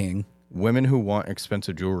fucking king. Women who want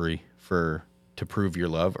expensive jewelry to prove your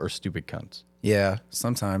love are stupid cunts. Yeah,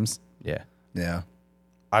 sometimes. Yeah. Yeah.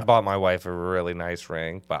 I bought my wife a really nice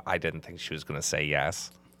ring, but I didn't think she was gonna say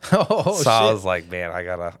yes. Oh So I was like, man, I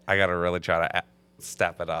gotta really try to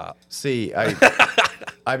step it up. See,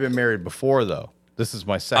 I've been married before though. This is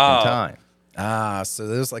my second Oh. time. So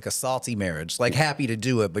there's like a salty marriage. Like happy to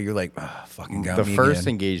do it, but you're like, fucking got The me first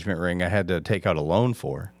again. engagement ring I had to take out a loan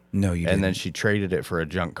for. No, you didn't. And then she traded it for a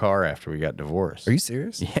junk car after we got divorced. Are you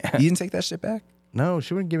serious? Yeah. You didn't take that shit back? No,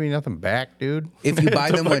 she wouldn't give me nothing back, dude. If you buy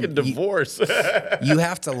It's them a when fucking divorce. you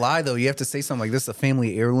have to lie though. You have to say something like, "This is a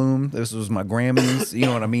family heirloom. This was my Grammys." You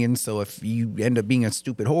know what I mean? So if you end up being a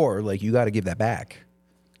stupid whore, like you got to give that back.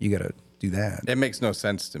 You got to do that. It makes no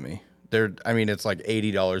sense to me. It's like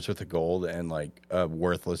 $80 worth of gold and like a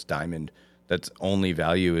worthless diamond that's only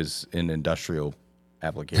value is in industrial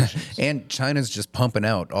applications. And China's just pumping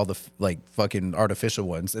out all the like fucking artificial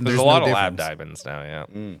ones, and There's there's a lot no of lab difference. diamonds now,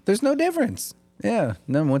 yeah. There's no difference. Yeah,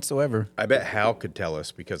 none whatsoever. I bet Hal could tell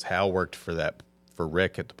us because Hal worked for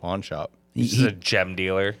Rick at the pawn shop. He's a gem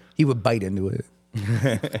dealer. He would bite into it.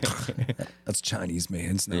 That's Chinese,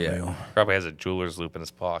 man. It's not Yeah. real. Probably has a jeweler's loop in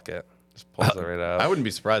his pocket. Just pulls it right out. I wouldn't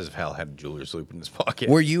be surprised if Hal had a jeweler's loop in his pocket.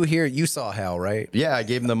 Were you here? You saw Hal, right? Yeah, I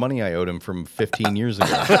gave him the money I owed him from 15 years ago.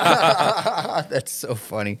 That's so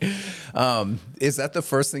funny. Is that the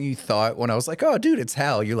first thing you thought when I was like, "Oh, dude, it's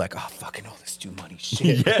Hal"? You're like, "Oh, fucking all this due money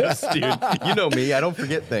shit." Yes, dude. You know me. I don't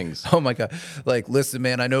forget things. Oh my god! Like, listen,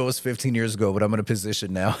 man. I know it was 15 years ago, but I'm in a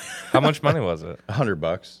position now. How much money was it?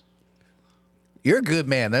 $100. You're a good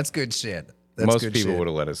man. That's good shit. That's Most good people shit. would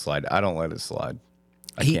have let it slide. I don't let it slide.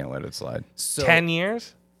 I can't let it slide. So, 10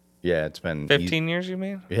 years? Yeah, it's been 15 years, you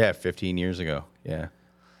mean? Yeah, 15 years ago. Yeah.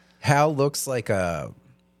 Hal looks like a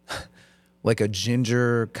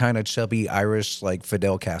ginger, kind of chubby Irish, like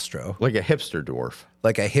Fidel Castro, Like a hipster dwarf.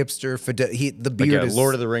 like a hipster Fidel. The Like beard a is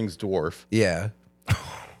Lord of the Rings dwarf, yeah.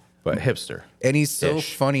 but hipster. And he's so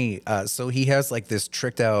Ish. funny. So he has like this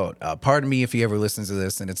tricked out. Pardon me if he ever listens to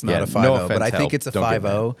this, and it's not Yeah, a 5.0, no but I offense, think Hal. it's a Don't get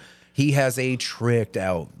 5.0. He has a tricked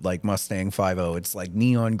out like Mustang 5.0. It's like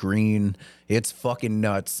neon green. It's fucking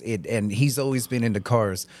nuts. And he's always been into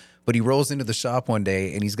cars. But he rolls into the shop one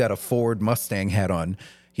day and he's got a Ford Mustang hat on.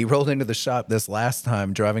 He rolled into the shop this last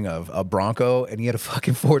time driving a Bronco, and he had a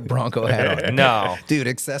fucking Ford Bronco hat on. No. Dude,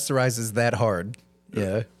 accessorizes that hard.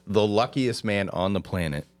 Yeah. The luckiest man on the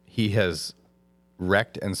planet. He has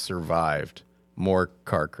wrecked and survived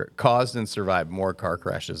caused and survived more car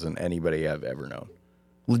crashes than anybody I've ever known.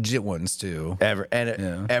 Legit ones, too. Ever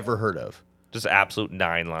heard of. Just absolute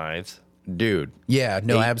 9 lives. Dude. Yeah,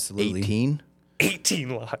 no, absolutely. 18? 18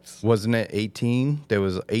 lives. Wasn't it 18? There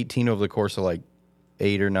was 18 over the course of like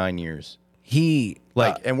 8 or 9 years.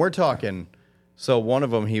 And we're talking, so one of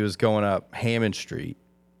them, he was going up Hammond Street.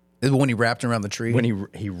 When he wrapped around the tree? When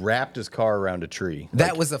he wrapped his car around a tree.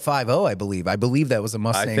 That was a 5.0, I believe. I believe that was a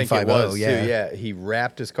Mustang 5.0. I think it was, too. Yeah, he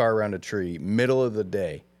wrapped his car around a tree, middle of the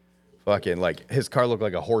day. Fucking, like, his car looked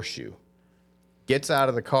like a horseshoe. Gets out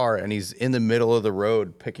of the car, and he's in the middle of the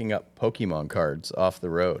road picking up Pokemon cards off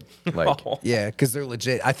the road. Like, yeah, because they're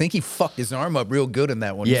legit. I think he fucked his arm up real good in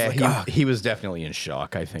that one. Yeah, like, he was definitely in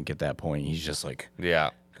shock, I think, at that point. He's just like,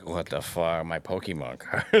 yeah. What the fuck? My Pokemon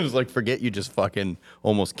card. It was like, forget you just fucking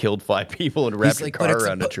almost killed 5 people and wrapped your car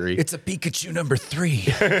around a tree. It's a Pikachu number 3.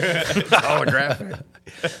 Holographic.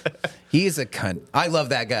 He is a cunt. I love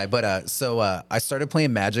that guy. But I started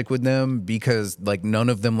playing Magic with them because like none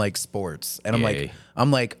of them like sports. And I'm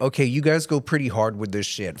like, okay, you guys go pretty hard with this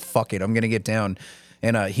shit. Fuck it. I'm going to get down.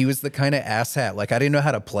 And he was the kind of asshat. Like, I didn't know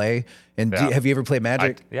how to play. And have you ever played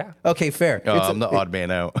Magic? Yeah. Okay, fair. I'm the odd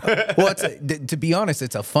man out. Well, to be honest,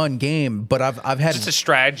 it's a fun game, but I've had just a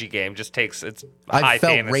strategy game. Just takes it's I high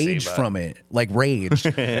felt fantasy, rage from it, like rage.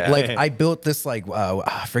 Like I built this like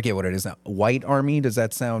I forget what it is now. White army. Does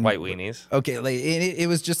that sound White weenies? Okay, like it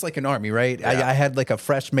was just like an army, right? Yeah. I had like a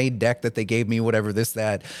fresh made deck that they gave me, whatever this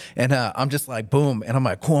that, and I'm just like boom, and I'm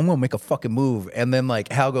like cool, I'm gonna make a fucking move, and then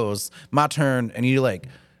like Hal goes my turn, and he like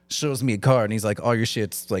shows me a card and he's like, all your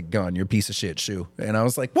shit's like gone, you're a piece of shit shoe. And I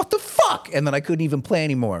was like, what the fuck? And then I couldn't even play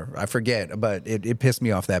anymore. I forget, but it pissed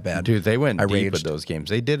me off that bad. Dude, they went deep with those games.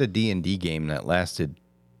 They did a D&D game that lasted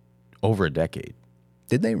over a decade.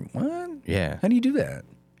 Did they? What? Yeah. How do you do that?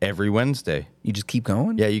 Every Wednesday. You just keep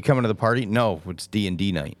going? Yeah, you come into the party? No, it's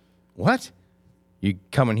D&D night. What? You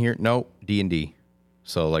come in here? No, D&D.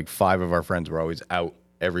 So like 5 of our friends were always out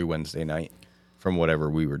every Wednesday night from whatever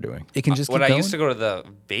we were doing. It can just when keep going? I used to go to the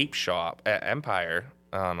vape shop at Empire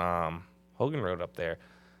on Hogan Road up there,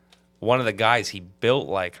 one of the guys, he built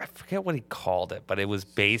like, I forget what he called it, but it was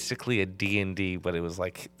basically a D&D, but it was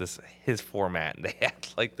like his format. And they had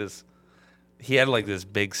like this, he had like this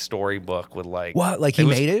big storybook with like. What? Like he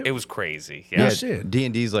made it? It was crazy. Yeah. Shit.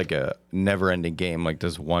 D&D's like a never-ending game. Like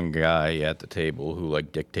there's one guy at the table who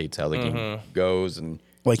like dictates how the game goes, and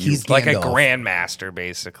like he's like a Gandalf. grandmaster,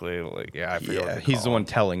 basically. Like I forget what he's the one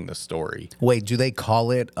telling the story. Wait, do they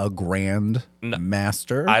call it a grand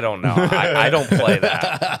master? I don't know. I don't play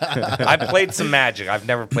that. I played some Magic. I've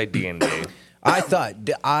never played D&D. I thought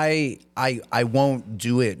I won't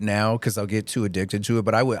do it now because I'll get too addicted to it.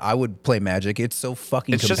 But I would play Magic. It's so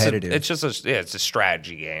fucking competitive. It's a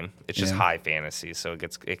strategy game. It's just high fantasy, so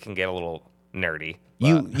it can get a little nerdy.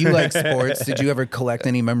 You like sports? Did you ever collect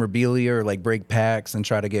any memorabilia or like break packs and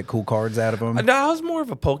try to get cool cards out of them? No, I was more of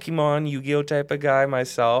a Pokemon, Yu-Gi-Oh type of guy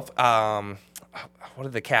myself. What are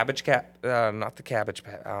the Cabbage Cat? Not the Cabbage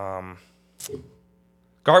Patch.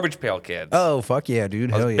 Garbage Pail Kids. Oh fuck yeah,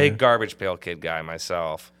 dude! I was Hell a yeah! big Garbage Pail Kid guy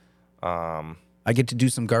myself. I get to do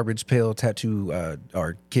some Garbage Pail tattoo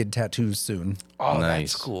or kid tattoos soon. Oh,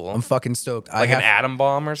 Nice. that's cool. I'm fucking stoked. Like an atom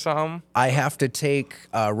bomb or something? I have to take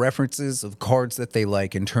references of cards that they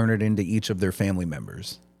like and turn it into each of their family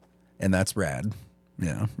members, and that's rad.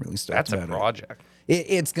 Yeah, really stoked. That's a about project.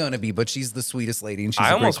 It's gonna be, but she's the sweetest lady, and she's.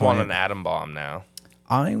 I a almost great want client. an atom bomb now.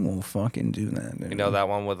 I will fucking do that. Dude. You know that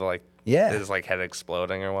one with like his like head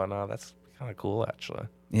exploding or whatnot? That's kind of cool, actually.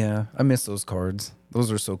 Yeah, I miss those cards.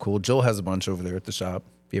 Those are so cool. Joel has a bunch over there at the shop.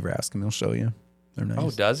 If you ever ask him, he'll show you. They're nice. Oh,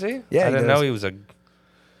 does he? Yeah, I he didn't does. know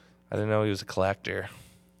he was a collector.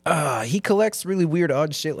 He collects really weird,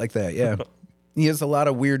 odd shit like that. Yeah. He has a lot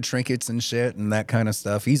of weird trinkets and shit and that kind of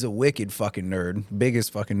stuff. He's a wicked fucking nerd.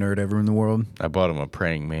 Biggest fucking nerd ever in the world. I bought him a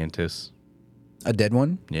praying mantis. A dead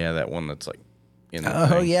one? Yeah, that one that's like in the Oh,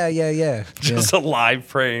 thing. yeah. Just a live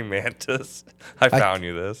praying mantis. I found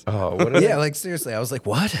you this. Oh, what is Yeah, like seriously. I was like,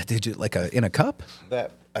 what? Did you, like in a cup?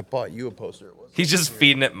 that? I bought you a poster. It was. He's just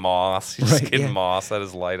feeding it moss. He's just Right, getting yeah. moss at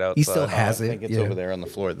his light outside. He still has I it. think it's yeah. over there on the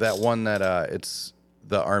floor. That one that it's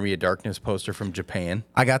the Army of Darkness poster from Japan.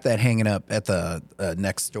 I got that hanging up at the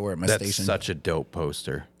next store at my That's station. such a dope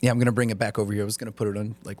poster. Yeah, I'm going to bring it back over here. I was going to put it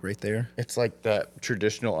on like right there. It's like that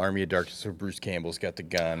traditional Army of Darkness where Bruce Campbell's got the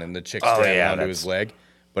gun and the chick's Oh, strapped yeah, onto that's- his leg.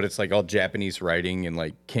 but it's like all Japanese writing and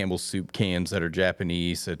like Campbell's soup cans that are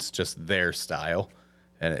Japanese. It's just their style,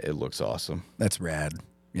 and it looks awesome. That's rad.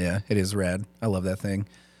 Yeah, it is rad. I love that thing.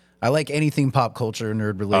 I like anything pop culture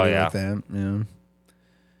nerd related like that. Yeah.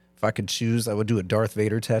 If I could choose, I would do a Darth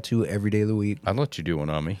Vader tattoo every day of the week. I'd let you do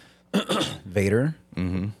one on me. Vader?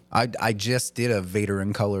 Mm-hmm. I just did a Vader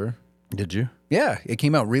in color. Did you? Yeah, it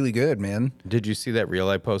came out really good, man. Did you see that reel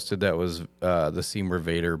I posted that was the scene where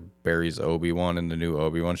Vader buries Obi-Wan in the new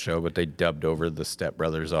Obi-Wan show, but they dubbed over the Step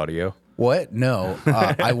Brothers audio? What? No.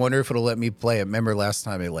 I wonder if it'll let me play it. Remember last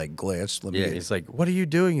time it like glitched? He's like, what are you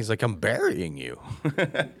doing? He's like, I'm burying you.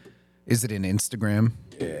 Is it in Instagram?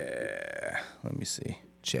 Yeah. Let me see.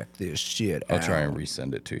 Check this shit I'll out. try and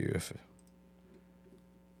resend it to you if...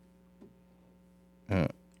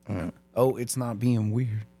 Oh, it's not being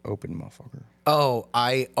weird. Open, motherfucker. Oh,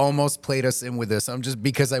 I almost played us in with this. I'm just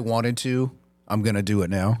because I wanted to. I'm going to do it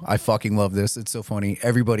now. I fucking love this. It's so funny.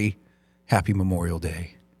 Everybody, happy Memorial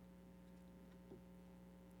Day.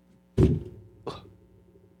 Why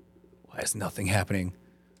is nothing happening?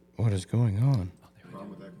 What is going on?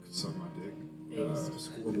 Problem with that suck my dick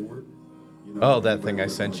scoreboard. You Oh, that thing I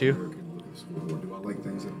sent you? Scoreboard. Do I like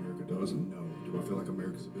things that America does? No. Do I feel like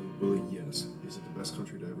America's a bully? Yes. Is it the best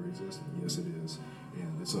country to ever exist? Yes, it is.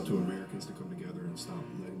 And it's up to Americans to come together and stop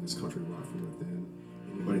letting this country rot from within.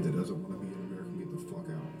 Anybody that doesn't want to be an American, get the fuck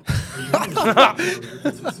out.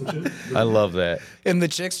 I love that. And the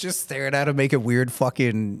chicks just staring at him, making weird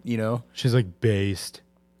fucking, you know. She's like, based.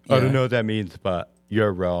 I don't know what that means, but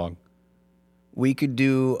you're wrong. We could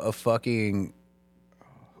do a fucking,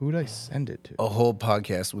 Who'd I send it to? a whole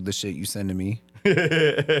podcast with the shit you send to me.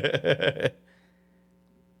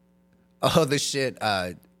 Oh, the shit.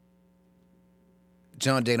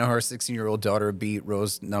 John Danaher's 16-year-old daughter beat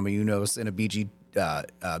Rose Namajunas in a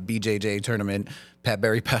BJJ tournament. Pat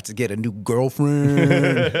Barry about to get a new girlfriend.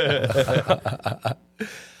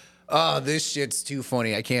 Oh, this shit's too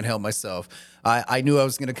funny. I can't help myself. I knew I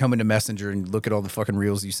was going to come into Messenger and look at all the fucking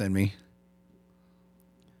reels you send me.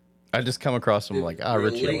 I just come across them like, Richie, I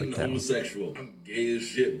like that one. Homosexual. I'm gay as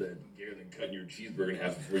shit, but I'm gayer than cutting your cheeseburger in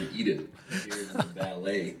half before you eat it. I'm gayer than a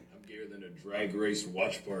ballet. I'm gayer than a drag race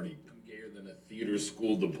watch party. I'm gayer than a theater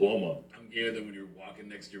school diploma. I'm gayer than when you're walking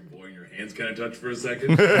next to your boy and your hands kind of touch for a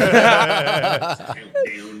second. Countdown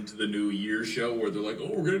to the New Year show where they're like, oh,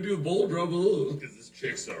 we're going to do the bowl drop because this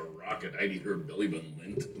chick's a rocket. I'd eat her belly button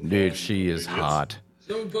lint. Dude, she is hot.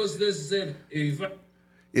 Someone posted this and said, if I...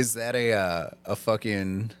 Is that a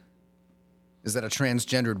fucking... Is that a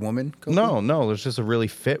transgendered woman? Coco? No, there's just a really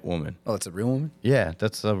fit woman. Oh, it's a real woman? Yeah,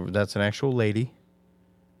 that's an actual lady.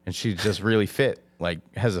 And she's just really fit. Like,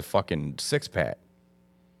 has a fucking six-pack.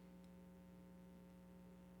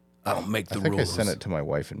 I don't make the I think rules. I sent it to my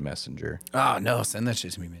wife in Messenger. Oh, no. Send that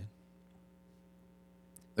shit to me, man.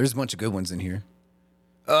 There's a bunch of good ones in here.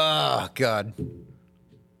 Oh, God.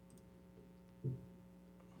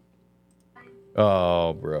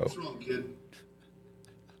 Oh, bro. What's wrong, kid?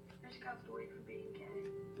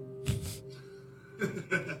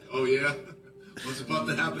 Oh, yeah? What's about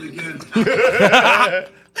to happen again?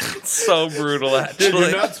 So brutal, actually. Dude,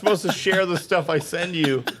 you're not supposed to share the stuff I send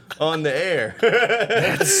you on the air.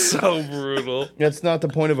 So brutal. That's not the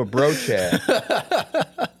point of a bro chat.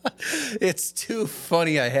 It's too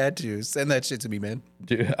funny. I had to. Send that shit to me, man.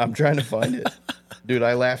 Dude, I'm trying to find it. Dude,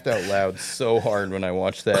 I laughed out loud so hard when I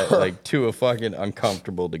watched that, like, to a fucking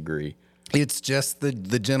uncomfortable degree. It's just the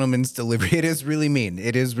gentleman's delivery. It is really mean.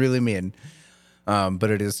 It is really mean.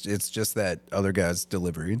 But it's just that other guy's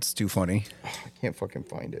delivery. It's too funny. I can't fucking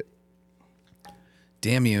find it.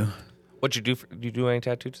 Damn you. What'd you do? Did you do any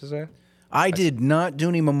tattoos today? I did not do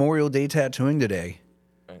any Memorial Day tattooing today.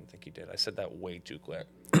 I didn't think you did. I said that way too quick.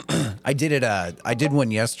 I did it. I did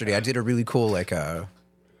one yesterday. I did a really cool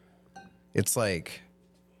it's like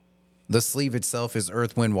the sleeve itself is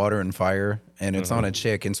Earth, Wind, Water, and Fire, and it's on a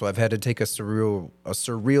chick. And so I've had to take a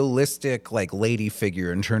surrealistic like lady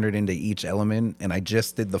figure and turn it into each element. And I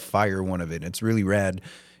just did the fire one of it. It's really rad.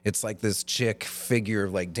 It's like this chick figure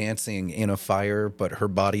like dancing in a fire, but her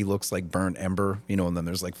body looks like burnt ember, you know, and then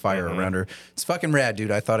there's like fire around her. It's fucking rad, dude.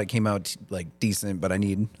 I thought it came out like decent, but I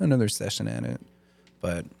need another session at it.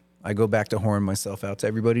 But I go back to whoring myself out to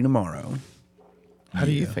everybody tomorrow. How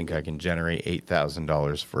do you think I can generate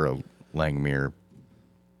 $8,000 for a Langmuir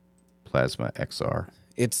Plasma XR?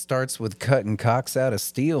 It starts with cutting cocks out of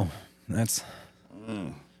steel. That's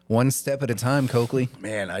one step at a time, Coakley.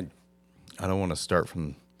 Man, I don't want to start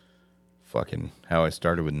from fucking how I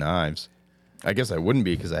started with knives. I guess I wouldn't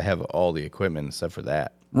be because I have all the equipment except for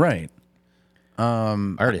that. Right.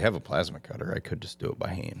 I already have a plasma cutter. I could just do it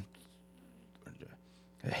by hand.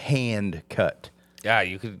 Hand cut. Yeah,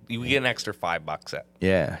 you could get an extra $5 at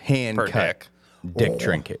Yeah, hand per cut dick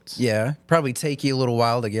trinkets. Yeah, probably take you a little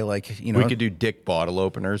while to get like, you know. We could do dick bottle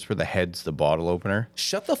openers for the head's the bottle opener.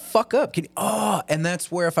 Shut the fuck up. And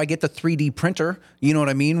that's where if I get the 3D printer, you know what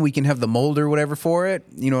I mean? We can have the mold or whatever for it.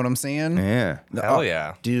 You know what I'm saying? Yeah. Hell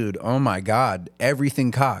yeah. Dude, oh my God.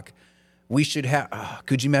 Everything cock. We should have,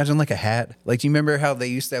 could you imagine like a hat? Like, do you remember how they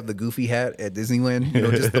used to have the goofy hat at Disneyland? You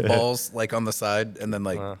know, just the balls like on the side and then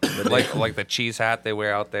like. Like the cheese hat they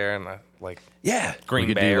wear out there and like Yeah. Green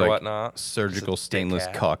We could Bay do or like whatnot. surgical Just a dick stainless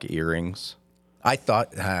hat. cock earrings. I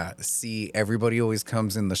thought, see, everybody always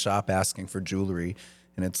comes in the shop asking for jewelry.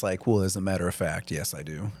 And it's like, well, as a matter of fact, yes, I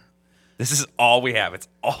do. This is all we have. It's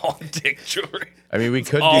all dick jewelry. I mean, we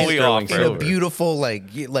could all do we sterling offer. In a silver. beautiful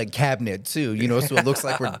like cabinet too, you know, so it looks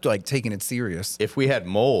like we're like taking it serious. If we had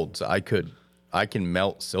molds, I can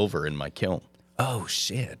melt silver in my kiln. Oh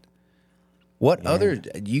shit! What other?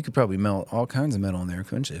 You could probably melt all kinds of metal in there,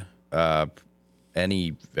 couldn't you?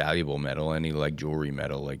 Any valuable metal, any like jewelry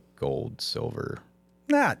metal, like gold, silver.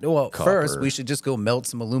 Nah. Well, first Copper. we should just go melt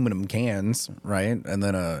some aluminum cans, right? And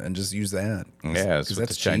then and just use that. Yeah, that's 'Cause what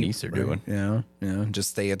the Chinese are doing. Yeah, yeah.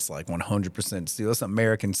 Just say it's like 100% steel. That's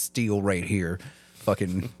American steel right here.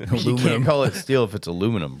 Fucking You aluminum. can't call it steel if it's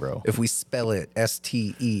aluminum, bro. If we spell it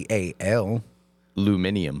STEAL.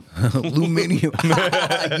 Aluminium. Aluminium.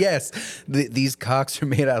 Yes, these cocks are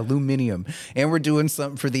made out of aluminium, and we're doing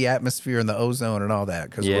something for the atmosphere and the ozone and all that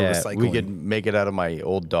because we're Yeah, recycling. we could make it out of my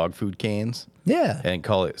old dog food cans yeah, and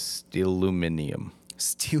call it steel aluminium.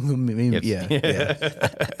 steel aluminium. It's- Yeah,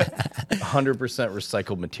 100%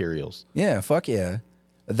 recycled materials. yeah. Fuck yeah,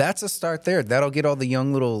 that's a start there. That'll get all the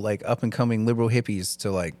young little like up and coming liberal hippies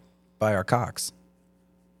to like buy our cocks.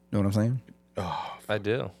 Know what I'm saying? I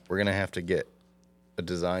do. We're gonna have to get a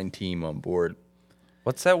design team on board.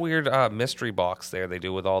 What's that weird mystery box there they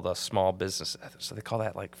do with all the small businesses? So they call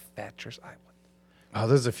that like fetchers. Oh,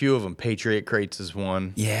 there's a few of them. Patriot Crates is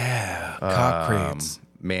one. Yeah, cock crates,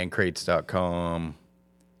 Mancrates.com.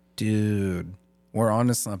 dude. We're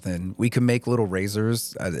onto something. We can make little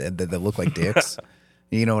razors that look like dicks.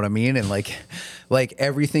 You know what I mean? And like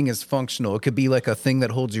everything is functional. It could be like a thing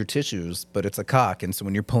that holds your tissues, but it's a cock. And so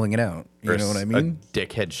when you're pulling it out, you know what I mean? A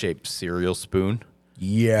dickhead shaped cereal spoon.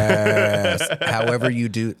 Yes. However you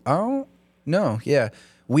do. Oh, no. Yeah.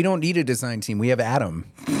 We don't need a design team. We have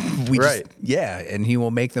Adam. Right. Yeah. And he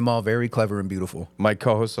will make them all very clever and beautiful. My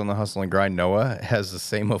co-host on the Hustle and Grind, Noah, has the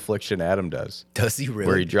same affliction Adam does, Does he really?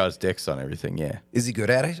 where he draws dicks on everything. Yeah, Is he good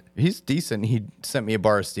at it? he's decent. He sent me a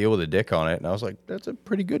bar of steel with a dick on it, and I was like, "That's a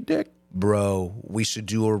pretty good dick." Bro, we should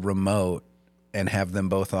do a remote and have them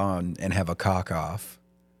both on and have a cock off,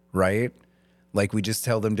 right? Like we just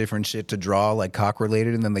tell them different shit to draw, like cock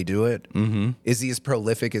related, and then they do it. Mm-hmm. Is he as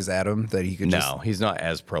prolific as Adam that he could just? No, he's not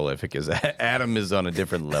as prolific as Adam. Is on a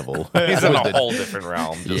different level. He's in a whole different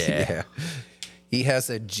realm. Just, Yeah. He has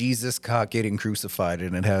a Jesus cock getting crucified,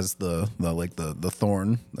 and it has the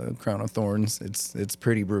thorn, the crown of thorns. It's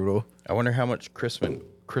pretty brutal. I wonder how much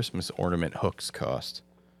Christmas ornament hooks cost.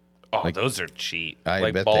 Oh, those are cheap. I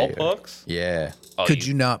Like bet ball they are. hooks? Yeah, Oh, Could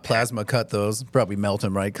you not plasma cut those? Probably melt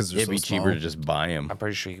them, right? Because they're it'd so be small. cheaper to just buy them. I'm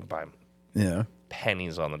pretty sure you can buy 'em Yeah.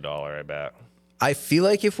 pennies on the dollar, I bet. I feel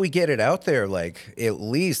like if we get it out there, like at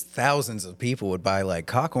least thousands of people would buy like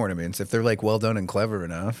cock ornaments if they're like well done and clever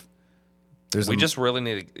enough. There's We a- just really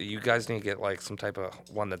need to, you guys need to get like some type of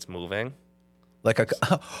one that's moving. like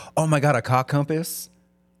oh my god, a cock compass,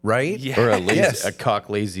 right? Yeah. Or a lazy, Yes. a cock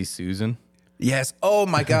lazy Susan, Yes. Oh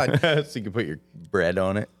my god. so you can put your bread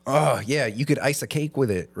on it. Oh yeah, you could ice a cake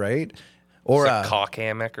with it, right? Or It's a cock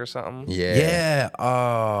hammock or something. Yeah, yeah.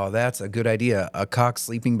 Oh, that's a good idea. A cock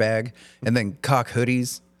sleeping bag, and then cock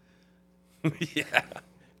hoodies. Yeah.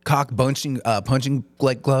 Cock punching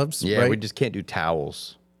like gloves. yeah. right? We just can't do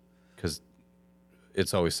towels because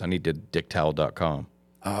It's Always Sunny did dicktowel.com.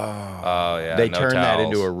 Oh yeah. They no turned that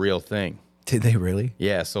into towels. a real thing. Did they really?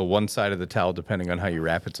 Yeah, so one side of the towel, depending on how you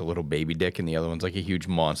wrap, it's a little baby dick, and the other one's like a huge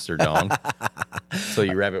monster dong. So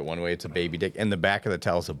you wrap it one way, it's a baby dick, and the back of the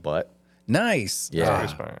towel's a butt. Nice. Yeah.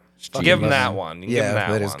 Pretty smart. Give them that one. You give 'em Yeah, that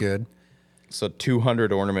that one. is good. So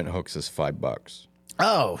 200 ornament hooks is $5.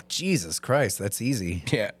 Oh, Jesus Christ, that's easy.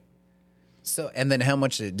 Yeah. So, and then how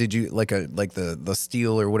much did you like the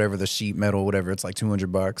steel or whatever, the sheet metal, whatever? It's like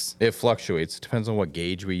 $200. It fluctuates. It depends on what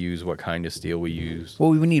gauge we use, what kind of steel we use. Well,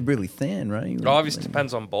 we would need really thin, right? It obviously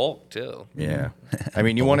depends on bulk too. Yeah. I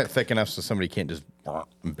mean, you want it thick enough so somebody can't just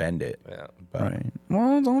bend it. Yeah. But Right.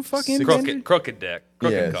 Well, don't fucking Crooked dick.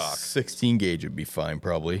 Crooked cock. 16 gauge would be fine,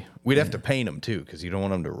 probably. We'd have to paint them, too, because you don't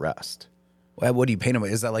want them to rust. Well, what do you paint them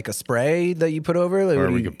with? Is that like a spray that you put over? Like, Or what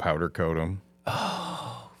do we you- could powder coat them.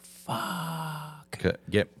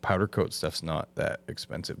 Get powder coat stuff's not that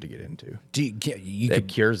expensive to get into. You It could.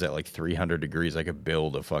 cures at like 300 degrees. I could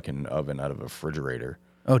build a fucking oven out of a refrigerator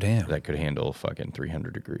Oh damn. that could handle fucking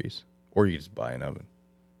 300 degrees. Or you just buy an oven.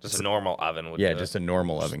 Just a normal oven would Yeah, do just it. a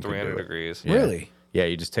normal oven. 300 could do it. degrees. Yeah. Really? Yeah,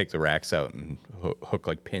 you just take the racks out and hook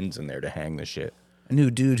like pins in there to hang the shit. I knew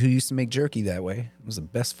a dude who used to make jerky that way. It was the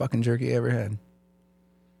best fucking jerky I ever had.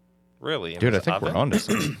 Really? Dude, I It's think oven? we're on to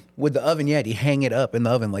something. With the oven, yeah, you hang it up in the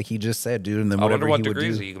oven like he just said, dude, and then I whatever wonder what he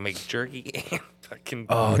would degrees do. you can make jerky and fucking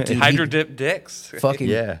Oh, dude, hydro dip dicks. Fucking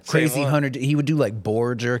Yeah. crazy Same one. 100. He would do like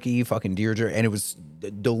boar jerky, fucking deer jerky, and it was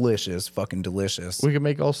delicious, fucking delicious. We could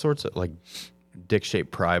make all sorts of like dick-shaped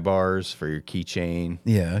pry bars for your keychain.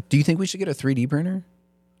 Yeah. Do you think we should get a 3D printer?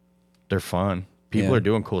 They're fun. People Yeah. are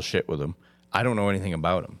doing cool shit with them. I don't know anything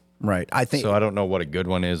about them. Right. I think. So I don't know what a good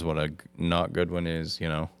one is, what a not good one is, you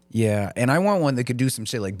know. Yeah, and I want one that could do some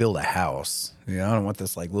shit like build a house. Yeah, I don't want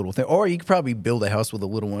this like little thing. Or you could probably build a house with a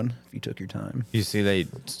little one if you took your time. You see they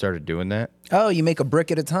started doing that? Oh, you make a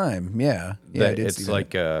brick at a time. Yeah. Yeah, I That did see it's that.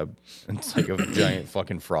 like a giant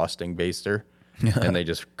fucking frosting baster. And they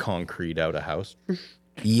just concrete out a house.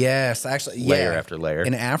 Yes, actually, Layer yeah. after layer.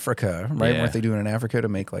 In Africa, right? Yeah. Weren't they doing in Africa to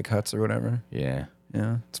make like huts or whatever? Yeah.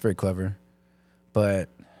 Yeah, it's very clever. But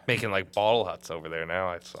Making like bottle huts over there now,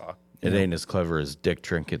 I saw. It ain't as clever as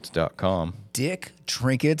dicktrinkets.com.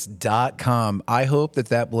 dicktrinkets.com. I hope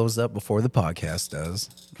that blows up before the podcast does.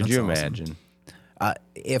 Could That's you awesome. imagine?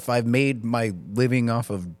 If I've made my living off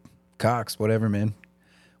of cocks, whatever, man.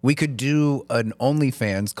 We could do an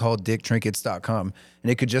OnlyFans called dicktrinkets.com,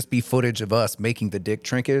 and it could just be footage of us making the dick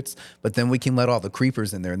trinkets, but then we can let all the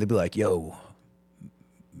creepers in there, and they'd be like, yo,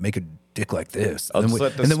 make a dick like this. I'll And just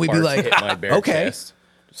let the then we'd be sparks like, hit my bare okay. chest.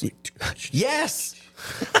 Yes.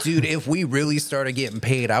 Dude, if we really started getting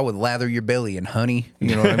paid, I would lather your belly in honey.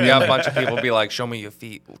 You know what I mean? Yeah, a bunch of people be like, "Show me your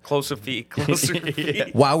feet, closer feet, closer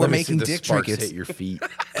feet." While we're Let me see making the dick sparks trinkets. hit your feet.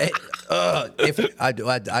 If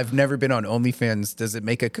I've never been on OnlyFans, does it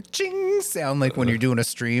make a ka-ching sound like when you're doing a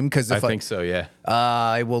stream? Because I if think so, yeah.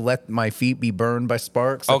 I will let my feet be burned by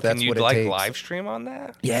sparks. Oh, if that's can you what it like takes. live stream on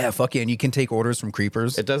that? Yeah, fuck yeah, and you can take orders from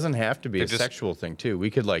creepers. It doesn't have to be a just- sexual thing, too. We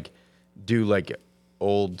could, like, do, like,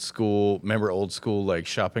 old school like,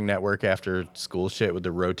 shopping network after school shit with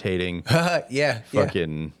the rotating yeah,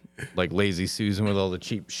 fucking, like, Lazy Susan with all the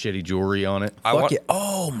cheap, shitty jewelry on it. I Fuck want. yeah.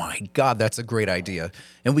 Oh my god, that's a great idea.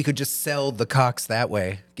 And we could just sell the cocks that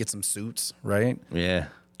way. Get some suits, right? Yeah.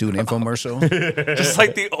 Do an infomercial. Just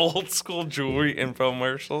like the old school jewelry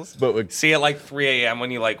infomercials. But with- see at like 3 a.m. when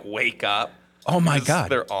you like wake up. Oh my because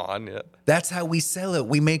god. they're on it. That's how we sell it.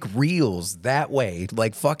 We make reels that way.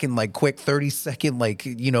 Like fucking like quick 30-second like,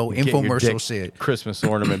 Get your infomercial dick shit. Christmas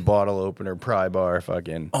ornament bottle opener, pry bar,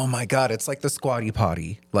 fucking. Oh my god, it's like the squatty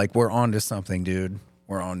potty. Like we're onto something, dude.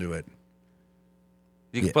 We're onto it.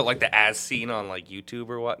 You can put like the as seen on like YouTube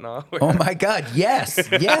or whatnot. Oh my god, yes.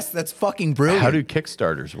 Yes, that's fucking brilliant. How do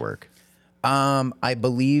Kickstarters work? I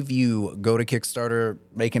believe you go to Kickstarter,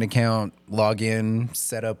 make an account, log in,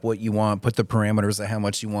 set up what you want, put the parameters of how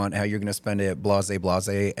much you want, how you're going to spend it, blase,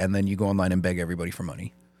 and then you go online and beg everybody for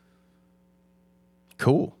money.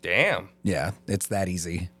 Cool. Damn. Yeah, it's that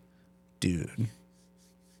easy. Dude.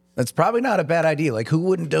 That's probably not a bad idea. Like, who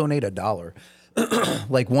wouldn't donate $1?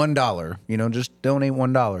 Like $1, just donate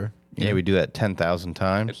 $1. Yeah, we do that 10,000 It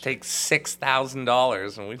times. takes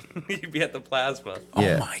 $6,000 and we'd be at the plasma.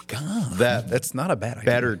 Yeah. Oh my god. That That's not a bad idea.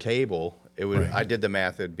 better table. It would. I did the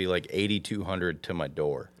math. It'd be like 8,200 to my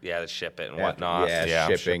door. Yeah, to ship it and whatnot. Yeah,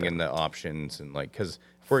 shipping and the options and like because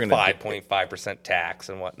if we're gonna 5.5% tax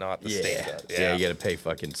and whatnot. The state does. yeah, you got to pay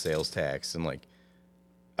fucking sales tax and like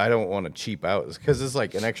I don't want to cheap out because it's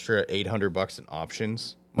like an extra $800 in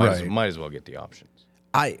options. Right. Might as well get the options.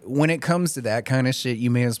 When it comes to that kind of shit, you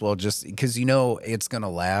may as well just because it's gonna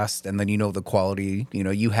last, and then the quality.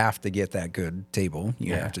 You have to get that good table.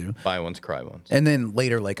 You have to, Buy ones, cry ones. and then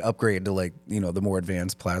later like upgrade to like the more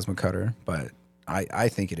advanced plasma cutter. But I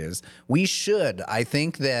think it is. We should. I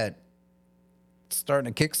think that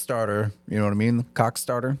starting a Kickstarter. You know what I mean?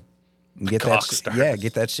 Cockstarter. Get that.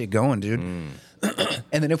 Get that shit going, dude.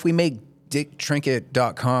 And then if we make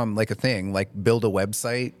dicktrinket.com like a thing, like build a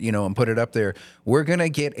website, and put it up there, we're gonna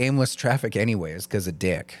get aimless traffic anyways because of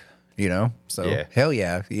dick, so Yeah. hell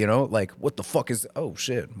yeah, like what the fuck is, oh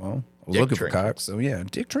shit, well I was Dick looking for trinkets. cocks, so yeah,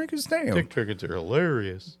 dick trinkets, damn. Dick tickets are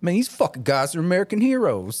hilarious. Man, these fucking guys are American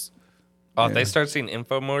heroes. Oh, if they start seeing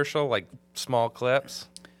infomercial, like small clips.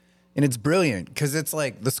 And it's brilliant because it's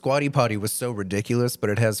like the squatty potty was so ridiculous, but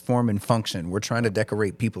it has form and function. We're trying to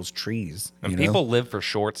decorate people's trees. And you know? people live for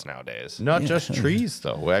shorts nowadays. Not just trees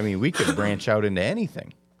though. I mean, we could branch out into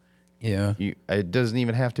anything. Yeah. It doesn't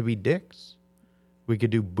even have to be dicks. We could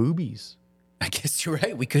do boobies. I guess you're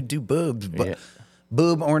right. We could do boobs, but Yeah.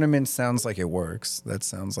 boob ornament sounds like it works. That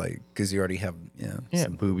sounds like because you already have Yeah,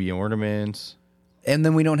 booby ornaments. And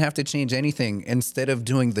then we don't have to change anything. Instead of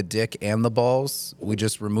doing the dick and the balls, we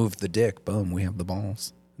just remove the dick. Boom, we have the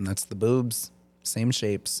balls, and that's the boobs. Same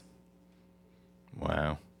shapes.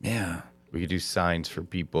 Wow. Yeah. We could do signs for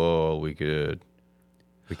people. We could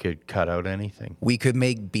cut out anything. We could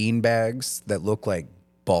make bean bags that look like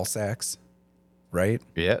ball sacks, right?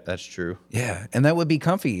 Yeah, that's true. Yeah, and that would be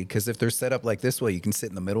comfy because if they're set up like this way, you can sit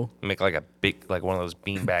in the middle. Make like a big, like one of those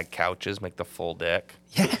beanbag couches. Make the full dick.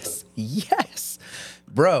 Yes, yes,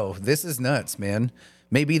 bro, this is nuts, man.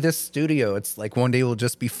 Maybe this studio, it's like one day will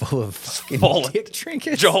just be full of fucking Full of dick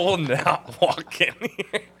trinkets. Joel will not walk in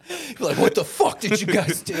here. Be like, what the fuck did you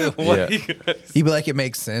guys do? What Yeah. are you guys- He'd be like, it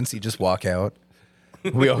makes sense. He'd just walk out.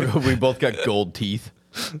 We both got gold teeth.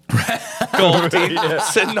 Gold teeth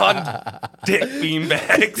sitting on dick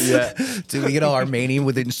beanbags. Yeah. Dude, we get all Armenian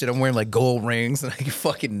with it and shit. I'm wearing like gold rings and like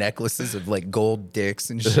fucking necklaces of like gold dicks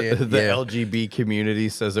and shit. The Yeah. LGB community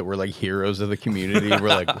says that we're like heroes of the community. We're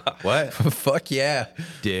like, what? Fuck yeah.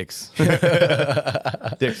 Dicks.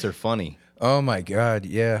 Dicks are funny. Oh my God.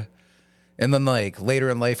 Yeah. And then like later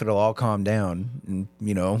in life, it'll all calm down and,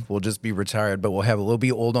 you know, we'll just be retired, but we'll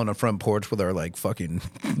be old on a front porch with our like fucking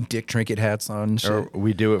dick trinket hats on and shit. Or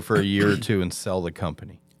we do it for a year or two and sell the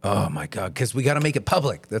company. Oh my God. Cause we got to make it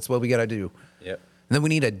public. That's what we got to do. Yep. And then we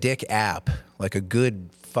need a dick app, like a good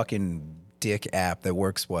fucking dick app that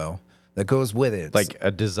works well, that goes with it. Like a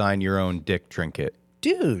design your own dick trinket.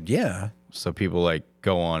 dude, yeah. So people like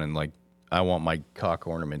go on and like, I want my cock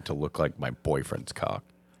ornament to look like my boyfriend's cock.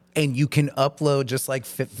 And you can upload just like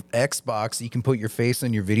Xbox. You can put your face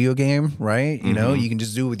in your video game, right? You know, you can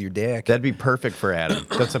just do it with your dick. That'd be perfect for Adam.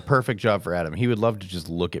 That's a perfect job for Adam. He would love to just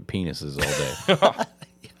look at penises all day.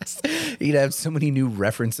 You'd have so many new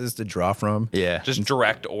references to draw from. Yeah. Just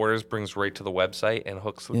direct orders brings right to the website and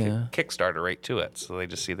hooks the Yeah. Kickstarter right to it. So they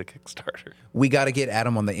just see the Kickstarter. We got to get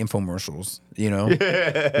Adam on the infomercials, you know?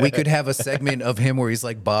 We could have a segment of him where he's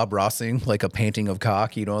like Bob Rossing, like a painting of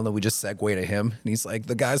cock, you know, and then we just segue to him. And he's like,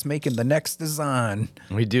 the guy's making the next design.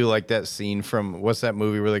 We do like that scene from what's that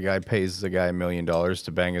movie where the guy pays the guy $1 million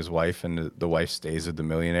to bang his wife and the wife stays with the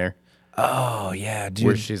millionaire? Oh, yeah, dude.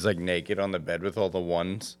 Where she's like naked on the bed with all the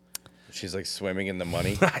ones. She's like swimming in the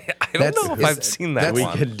money. I don't know if I've seen that We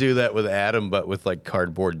one. could do that with Adam, but with like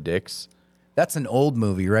cardboard dicks. That's an old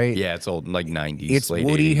movie, right? Yeah, it's old, like 90s. It's late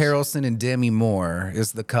Woody 80s. Harrelson and Demi Moore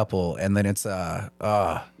is the couple. And then it's,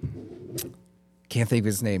 can't think of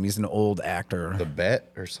his name. He's an old actor. The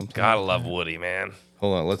Bet or something. Gotta love Woody, man.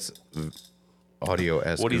 Hold on, let's audio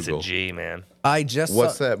as Woody's Google. a G, man. I just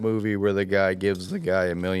What's saw, that movie where the guy gives the guy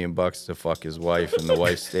 $1 million to fuck his wife and the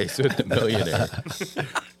wife stays with the millionaire?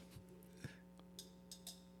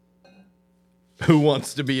 Who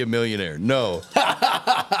wants to be a millionaire? No.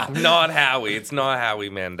 Not Howie. It's not Howie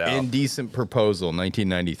Mandel. Indecent Proposal,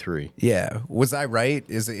 1993. yeah. Was I right?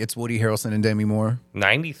 It's Woody Harrelson and Demi Moore?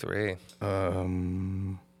 93.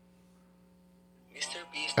 Mr.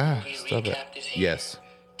 Beast Ah, movie stop it. recap is here. Yes.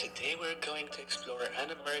 Today we're going to explore an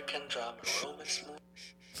American drama romance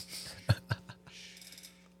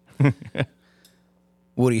movie.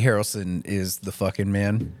 Woody Harrelson is the fucking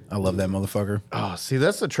man. I love that motherfucker. Oh, see,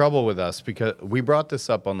 that's the trouble with us because we brought this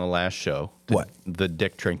up on the last show. What? The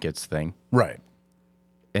dick trinkets thing. Right.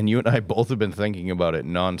 And you and I both have been thinking about it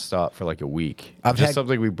nonstop for like a week. I've Just had-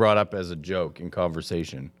 something we brought up as a joke in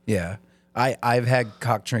conversation. Yeah. I've had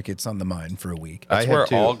cock trinkets on the mind for a week. I That's had where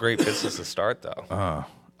to. all great businesses start, though.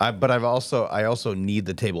 But I also need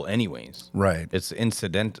the table anyways. Right. It's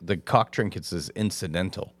incident. The cock trinkets is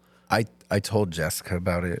incidental. I told Jessica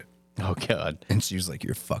about it, Oh God, and she was like,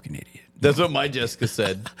 "You're a fucking idiot." that's what my Jessica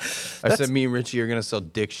said. I said, me and Richie are gonna sell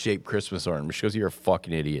dick-shaped Christmas ornaments. She goes, "You're a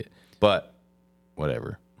fucking idiot." But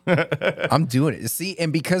whatever. I'm doing it. See,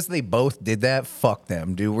 and because they both did that, fuck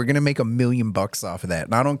them, dude. We're gonna make $1 million off of that,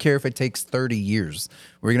 and I don't care if it takes 30 years.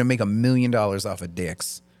 We're gonna make $1 million off of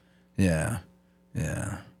dicks. Yeah,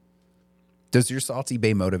 yeah. Does your Salty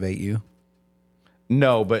Bay motivate you?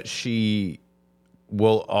 No, but she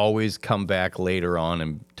will always come back later on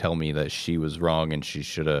and tell me that she was wrong and she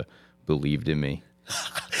should have believed in me.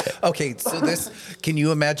 Okay, so this, can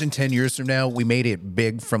you imagine 10 years from now, we made it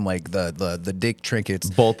big from like the dick trinkets,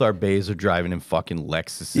 Both our bays are driving in fucking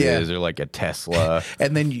Lexuses Yeah. or like a Tesla.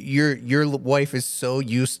 and then your wife is so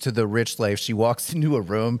used to the rich life, she walks into a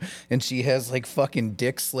room and she has like fucking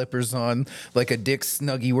dick slippers on, like a dick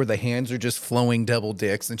snuggie where the hands are just flowing double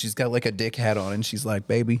dicks, and she's got like a dick hat on, and she's like,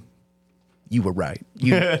 "Baby, you were right.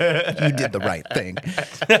 You did the right thing."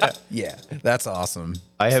 Yeah, that's awesome.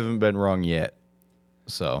 I haven't been wrong yet.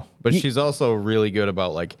 So, but she's also really good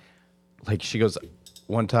about like she goes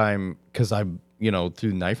one time, because I'm,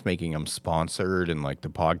 through knife making, I'm sponsored, and like the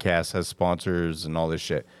podcast has sponsors and all this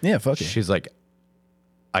shit. Yeah, fuck it. She's like,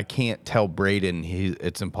 I can't tell Braden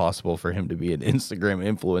it's impossible for him to be an Instagram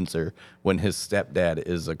influencer when his stepdad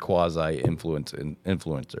is a quasi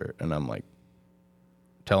influencer. And I'm like,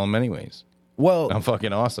 tell him anyways. Well, I'm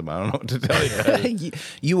fucking awesome. I don't know what to tell you.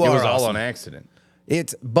 you It are was all awesome. on accident.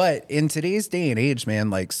 But in today's day and age, man,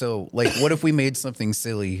 like what if we made something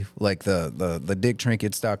silly like the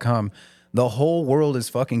dicktrinkets.com? The whole world is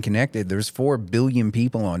fucking connected. There's 4 billion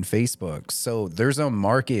people on Facebook. So there's a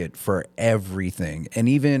market for everything. And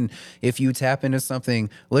even if you tap into something,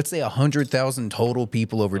 let's say 100,000 total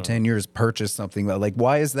people over 10 years purchase something, like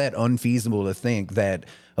why is that unfeasible to think that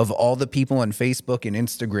of all the people on Facebook and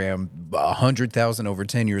Instagram, 100,000 over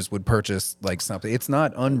 10 years would purchase like something? It's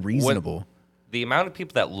not unreasonable. The amount of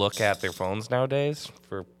people that look at their phones nowadays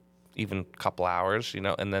for even a couple hours,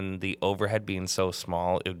 and then the overhead being so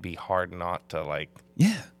small, it would be hard not to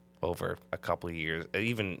over a couple of years,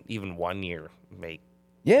 even 1 year, make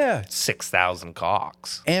 6,000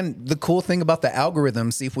 cocks. And the cool thing about the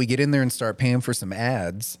algorithm, see if we get in there and start paying for some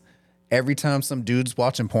ads, every time some dude's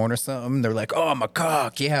watching porn or something, they're like, oh, I'm a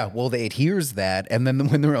cock. Yeah. Well, it hears that. And then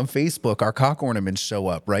when they're on Facebook, our cock ornaments show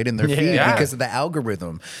up right in their feed because of the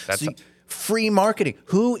algorithm. Free marketing.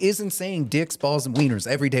 Who isn't saying dicks, balls, and wieners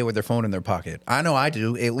every day with their phone in their pocket? I know I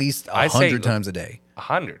do at least 100 times a day.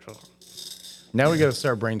 100. Now we got to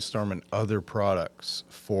start brainstorming other products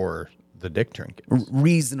for the dick trinket.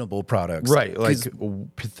 Reasonable products. Right. Like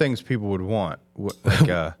things people would want.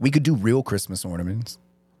 Like, we could do real Christmas ornaments.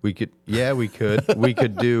 we could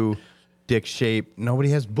do dick shape. Nobody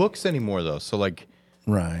has books anymore, though. So, like,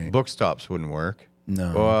 book stops wouldn't work.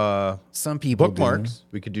 No. Some people bookmarks. do.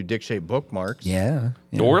 We could do dick shaped bookmarks. Yeah.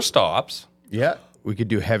 Door stops. Yeah. We could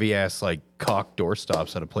do heavy ass like cock door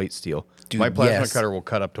stops out of plate steel. Dude, my plasma cutter will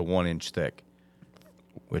cut up to 1 inch thick,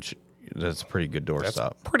 which that's a pretty good door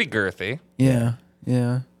stop. Pretty girthy. Yeah.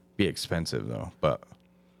 Yeah. Be expensive though, but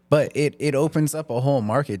it opens up a whole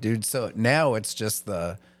market, dude. So now it's just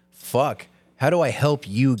fuck. How do I help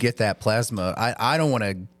you get that plasma? I don't want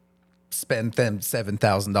to spend them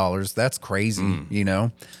 $7,000. That's crazy,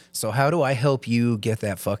 So how do I help you get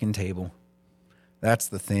that fucking table? That's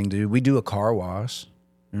the thing, dude. We do a car wash.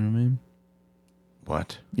 You know what I mean?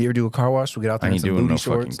 What? You ever do a car wash? We get out there I in ain't some doing booty no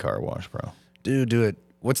shorts. fucking car wash, bro. Dude, do it.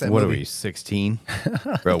 What's that What movie? are we, 16?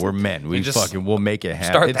 Bro, we're men. We'll make it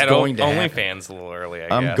happen. Start It's that going to happen. OnlyFans a little early, I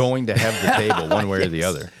guess. I'm going to have the table one way or the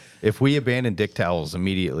other. If we abandon dick towels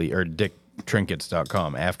immediately or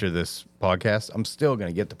dicktrinkets.com after this podcast, I'm still going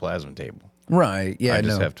to get the plasma table. Right. Yeah, I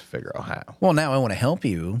just have to figure out how. Well, now I want to help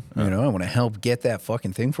you. I want to help get that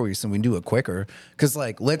fucking thing for you so we can do it quicker. Because,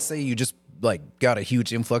 like, let's say you just got a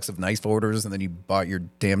huge influx of knife orders and then you bought your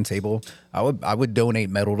damn table. I would donate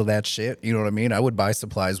metal to that shit. You know what I mean? I would buy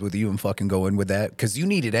supplies with you and fucking go in with that because you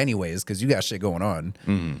need it anyways because you got shit going on.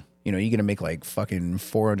 Mm-hmm. You're gonna make like fucking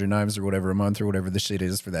 400 knives or whatever a month or whatever the shit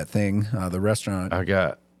is for that thing, the restaurant. I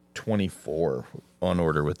got 24 on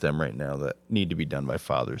order with them right now that need to be done by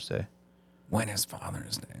Father's Day. When is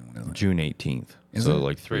Father's Day? When is it? June 18th. Is so it?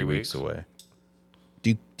 like 3 weeks away.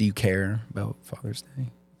 Do you care about Father's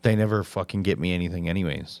Day? They never fucking get me anything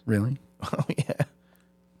anyways. Really? Oh, yeah.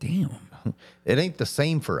 Damn. It ain't the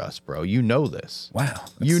same for us, bro. You know this. Wow.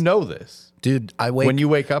 You know this. Dude, when you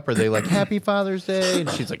wake up, are they like, Happy Father's Day? And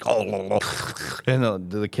she's like, oh. And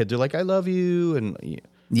the kids are like, I love you. And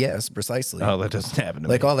yes, precisely. Oh, that doesn't happen to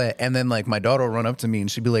me. Like all that. And then like my daughter will run up to me and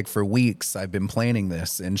she'd be like, for weeks, I've been planning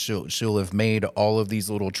this. And she'll have made all of these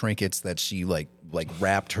little trinkets that she like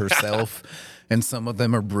wrapped herself. And some of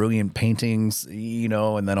them are brilliant paintings,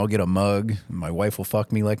 and then I'll get a mug. And my wife will fuck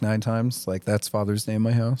me like 9 times. Like that's Father's Day in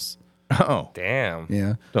my house. Oh. Damn.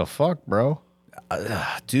 Yeah. The fuck, bro?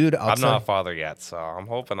 Dude, I'm not a father yet, so I'm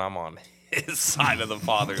hoping I'm on his side of the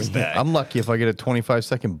Father's Day. I'm lucky if I get a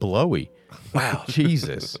 25-second blowy. Wow.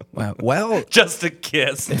 Jesus. Wow. Well. Just a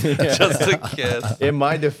kiss. Just a kiss. In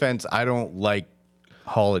my defense, I don't like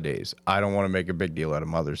holidays. I don't want to make a big deal out of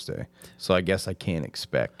Mother's Day. So I guess I can't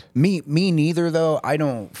expect. Me neither, though. I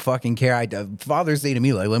don't fucking care. Father's Day to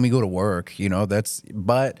me, like, let me go to work,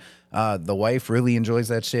 but the wife really enjoys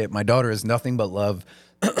that shit. My daughter is nothing but love.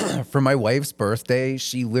 For my wife's birthday,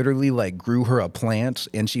 she literally like grew her a plant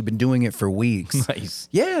and she'd been doing it for weeks. Nice.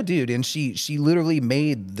 Yeah, dude. And she literally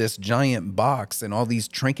made this giant box and all these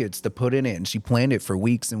trinkets to put in it. And she planned it for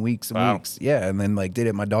weeks and weeks and weeks. Yeah. And then like did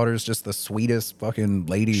it. My daughter's just the sweetest fucking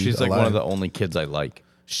lady. She's like alive. one of the only kids I like.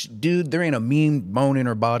 Dude, there ain't a mean bone in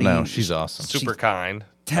her body. No, she's awesome. Super kind.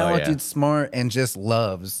 talented, smart, and just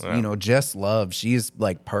loves. You know, just loves. She's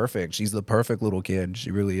like perfect. She's the perfect little kid.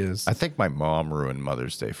 She really is. I think my mom ruined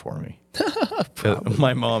Mother's Day for me.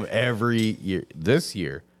 My mom every year, this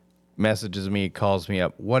year, messages me, calls me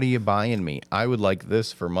up. What are you buying me? I would like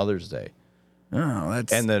this for Mother's Day. Oh,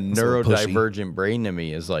 that's And the that's a little pushy. neurodivergent brain to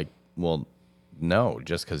me is like, well, no,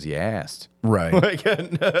 just because you asked. Right.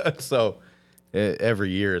 So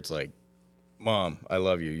every year it's like, Mom, I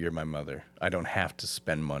love you. You're my mother. I don't have to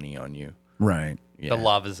spend money on you. Right. Yeah. The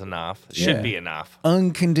love is enough. It should be enough.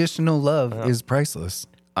 Unconditional love is priceless.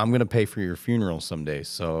 I'm going to pay for your funeral someday.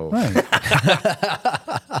 So Right.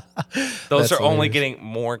 Those That's are only hilarious. getting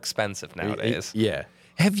more expensive nowadays. yeah.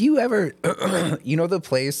 Have you ever, you know, the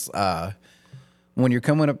place when you're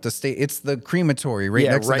coming up the state, it's the crematory right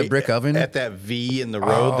next to the brick oven. At that V in the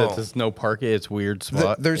road that there's no parking. It's weird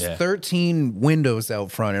spot. There's 13 windows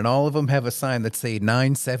out front, and all of them have a sign that say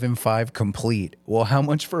 975 complete. Well, how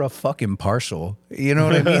much for a fucking partial? You know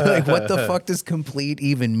what I mean? Like, what the fuck does complete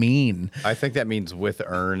even mean? I think that means with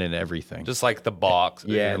urn and everything. Just like the box.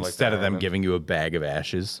 yeah, like instead the of them urn. giving you a bag of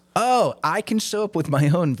ashes. Oh, I can show up with my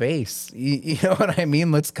own vase. You know what I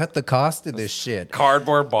mean? Let's cut the cost of this shit.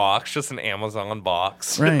 Cardboard box, just an Amazon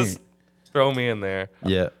box. Right. Just throw me in there.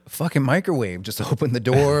 Yeah. Fucking microwave. Just open the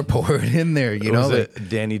door, pour it in there. You know, Was like, it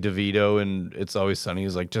Danny DeVito and It's Always Sunny?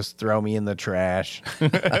 He's like, just throw me in the trash.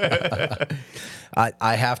 I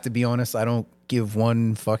have to be honest. I don't give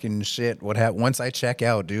one fucking shit what happens. Once I check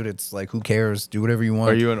out, dude, it's like, who cares? Do whatever you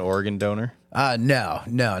want. Are you an organ donor? No.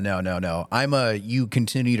 You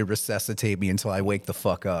continue to resuscitate me until I wake the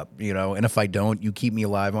fuck up, you know? And if I don't, you keep me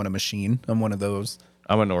alive on a machine. I'm one of those.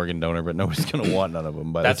 I'm an organ donor, but nobody's going to want none of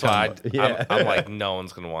them. But That's why I'm like, no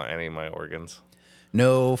one's going to want any of my organs.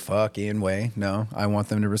 No fucking way. No, I want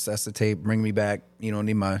them to resuscitate, bring me back. You know,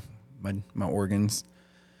 need my organs.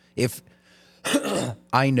 If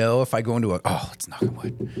I know if I go into let's knock on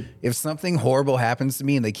wood. If something horrible happens to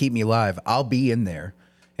me and they keep me alive, I'll be in there.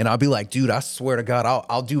 And I'll be like, dude, I swear to God,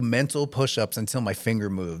 I'll do mental push-ups until my finger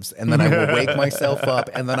moves. And then I will wake myself up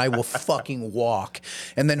and then I will fucking walk.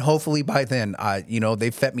 And then hopefully by then, they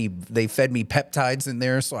fed me peptides in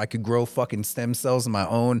there so I could grow fucking stem cells of my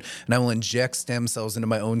own. And I will inject stem cells into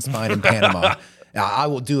my own spine in Panama. I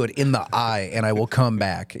will do it in the eye and I will come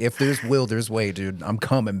back. If there's will, there's way, dude. I'm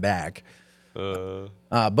coming back.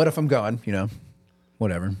 But if I'm gone,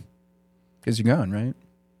 whatever. Because you're gone, right?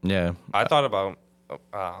 Yeah. I thought about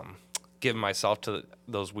giving myself to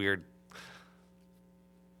those weird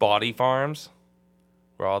body farms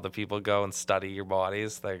where all the people go and study your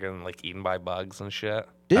bodies. They're getting like eaten by bugs and shit.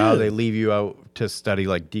 Dude. Oh, they leave you out to study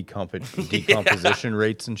like decomposition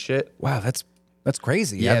rates and shit. Wow, that's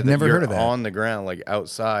crazy. I've never heard of that. On the ground, like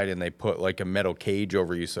outside, and they put like a metal cage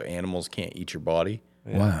over you so animals can't eat your body.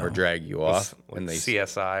 Wow. Or drag you off. Like And they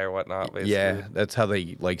CSI or whatnot, basically. Yeah, that's how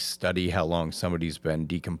they like study how long somebody's been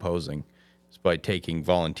decomposing. It's by taking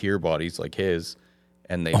volunteer bodies like his,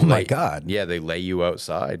 and they my God. Yeah, they lay you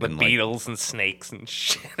outside With and beetles and snakes and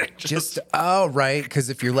shit. Just right, because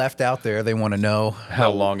if you're left out there, they want to know. how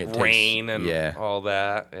long it rain takes. and all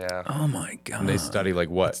that. Yeah. Oh my God, And they study like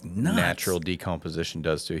what nuts. natural decomposition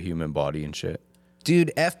does to a human body and shit.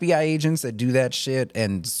 dude. FBI agents that do that shit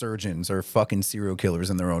and surgeons are fucking serial killers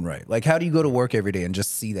in their own right. Like, how do you go to work every day and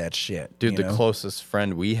just see that shit, Dude, you the know? closest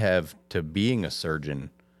friend we have to being a surgeon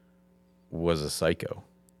was a psycho.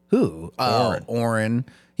 Who? Oren.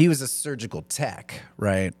 He was a surgical tech,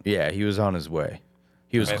 right? Yeah, he was on his way.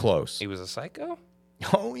 He was close. He was a psycho?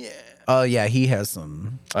 Oh, yeah. Oh yeah, he has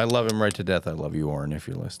some. I love him right to death. I love you, Oren, if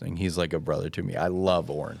you're listening. He's like a brother to me. I love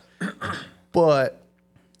Oren. But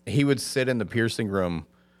he would sit in the piercing room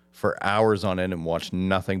for hours on end and watch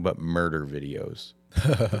nothing but murder videos.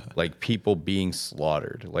 Like people being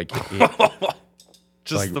slaughtered. Like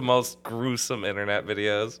Just the most gruesome internet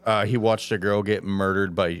videos. he watched a girl get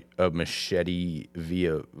murdered by a machete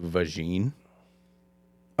via vagine.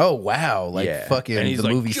 Oh wow, like Yeah. fucking and he's the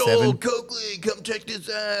like, movie Joel Seven. Coakley, come check this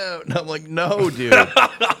out. And I'm like, no, dude.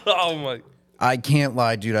 Oh my. I can't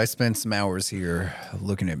lie, dude. I spent some hours here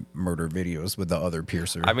looking at murder videos with the other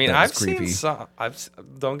piercer. I mean, That was I've seen some.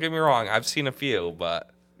 Don't get me wrong. I've seen a few, but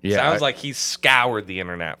Yeah, sounds like he scoured the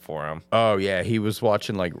internet for him. Oh yeah, he was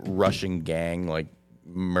watching like Russian gang, like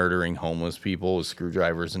murdering homeless people with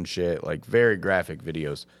screwdrivers and shit. Like very graphic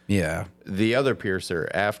videos. Yeah, The other piercer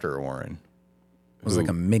after Oren, it was like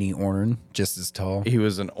a mini Oren, just as tall. he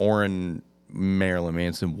was an Oren Marilyn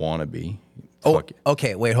Manson wannabe. Oh, Fuck it.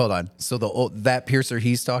 okay. Wait, hold on. So that piercer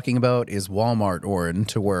he's talking about is Walmart Oren,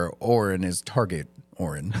 to where Oren is Target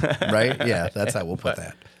Oren, right? Yeah, that's how we'll put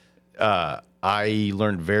that. I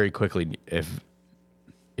learned very quickly if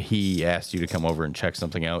he asked you to come over and check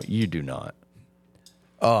something out. You do not.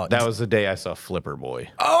 Oh, That was the day I saw Flipper Boy.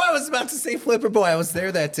 Oh, I was about to say Flipper Boy. I was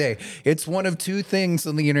there that day. It's one of two things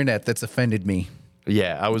on the internet that's offended me.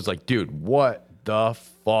 Yeah, I was like, dude, what the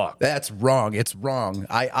fuck? That's wrong. It's wrong.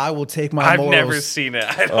 I will take my I've morals. never seen it.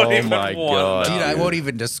 I don't even my want God. to. Dude, I won't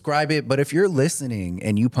even describe it, but if you're listening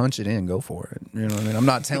and you punch it in, go for it. You know what I mean? I'm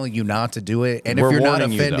not telling you not to do it. And We're if you're not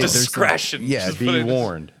warning you, though. offended, there's some- Discretion. yeah, Just Be put it-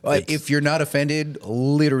 warned. if you're not offended,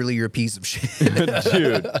 literally you're a piece of shit.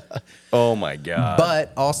 Dude. Oh my God.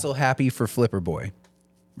 But also happy for Flipper Boy,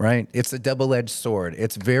 right? It's a double-edged sword.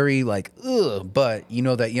 It's very like, ugh, but you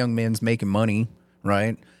know that young man's making money,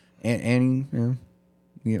 right? And you know,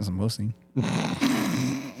 he gets some pussy.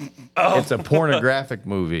 It's a pornographic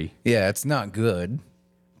movie Yeah, it's not good.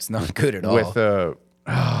 It's not good at all. with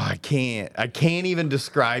I can't even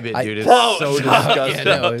describe it, dude. It's Whoa, so stop.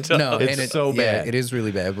 disgusting. no, It's and so yeah, bad. it is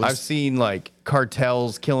really bad. I've seen like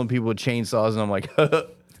cartels killing people with chainsaws, and I'm like,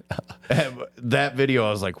 that video, I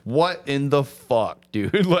was like, what in the fuck,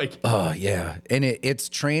 dude? Like, Oh yeah, and it's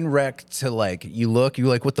train wreck to like you're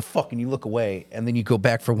like what the fuck, and you look away, and then you go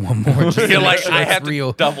back for one more. Just to You're make like, sure I it's have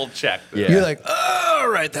real. to double check this. Yeah. You're like, oh, all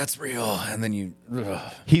right, that's real, and then you.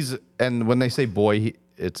 Ugh. and when they say boy,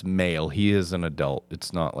 it's male. He is an adult.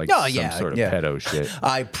 It's not like Oh, some yeah, sort of yeah. pedo shit.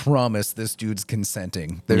 I promise this dude's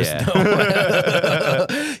consenting. There's Yeah. no.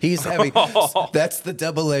 He's having. That's the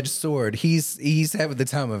double-edged sword. He's having the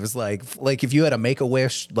time of his life. Like if you had a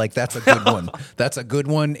Make-A-Wish, like that's a good one. That's a good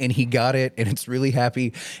one, and he got it, and it's really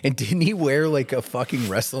happy. And didn't he wear like a fucking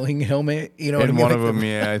wrestling helmet? You know, what I In mean? one Like of the- them,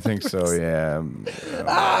 yeah, I think so. Yeah,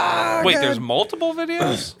 Wait, there's multiple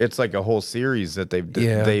videos? it's like a whole series that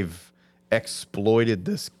Yeah. they've exploited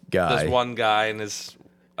this guy, There's one guy and his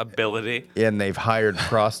ability. and they've hired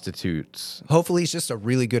prostitutes. Hopefully, he's just a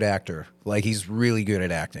really good actor. Like he's really good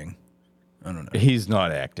at acting. I don't know. He's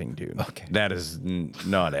not acting, dude. Okay. That is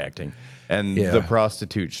not acting. And Yeah. the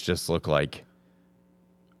prostitutes just look like.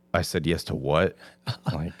 I said yes to what?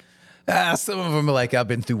 Like, Some of them are like, I've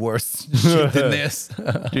been through worse shit than this.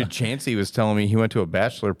 dude, Chancey was telling me he went to a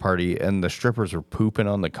bachelor party and the strippers were pooping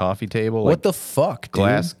on the coffee table. What like the fuck, dude?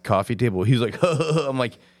 glass coffee table. He's like, I'm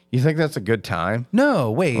like, you think that's a good time?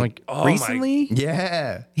 No, wait. Like, oh my- recently,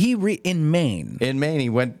 Yeah. in Maine. In Maine,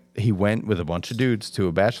 he went with a bunch of dudes to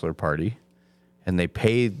a bachelor party, and they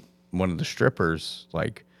paid one of the strippers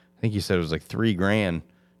like I think he said it was like $3,000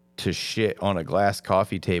 to shit on a glass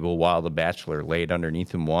coffee table while the bachelor laid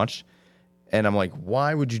underneath and watched. And I'm like,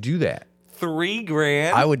 why would you do that?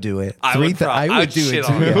 $3,000? I would do it. I would I would do shit it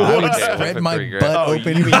too. on a Yeah, I coffee would table spread for my $3,000. butt Oh,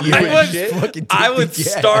 open. you mean you Yeah. would I would, shit? Fucking I take would the-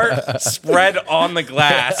 yeah. start spread on the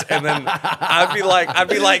glass, and then I'd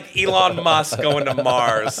be like Elon Musk going to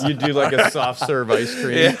Mars. You do like a soft serve ice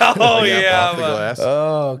cream. Yeah, oh, like, yeah, off the man. glass.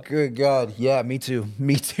 Oh, good God. Yeah, me too.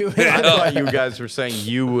 Me too. I thought you guys were saying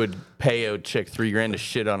you would pay a chick $3,000 to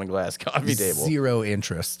shit on a glass coffee table. Zero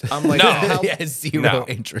interest. I'm like, No. how- Yeah, zero No.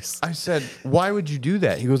 interest. I said, why would you do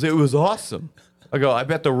that? He goes, it was awesome. I go, I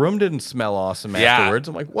bet the room didn't smell awesome Yeah. afterwards.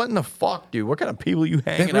 I'm like, what in the fuck, dude? What kind of people you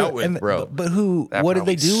hanging out with, bro? But who? That What did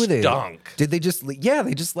they probably do with it? stunk. Did they just? Yeah,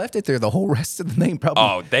 they just left it there the whole rest of the night. Probably.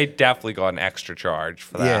 Oh, they definitely got an extra charge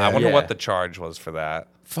for that. Yeah. I wonder Yeah. what the charge was for that.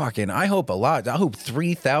 Fucking! I hope a lot. I hope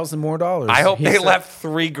 $3,000 more dollars. I hope He they said- left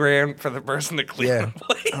 $3,000 for the person to clean Yeah. the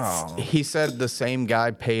place. Oh. He said the same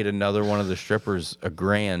guy paid another one of the strippers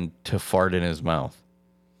 $1,000 to fart in his mouth.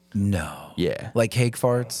 No. Yeah. Like cake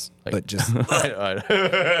farts, but just.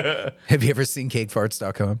 I- Have you ever seen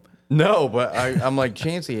cakefarts.com? no, but I'm like,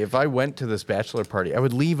 Chancey, if I went to this bachelor party, I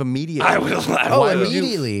would leave immediately. I would have left. Oh, Why would you-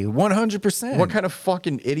 immediately, 100%. What kind of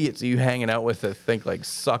fucking idiots are you hanging out with that think like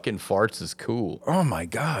sucking farts is cool? Oh my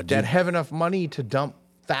God, That dude. have enough money to dump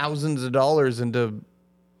thousands of dollars into.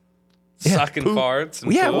 Sucking farts.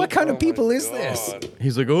 And Yeah, poop? what kind of Oh my people is this? God.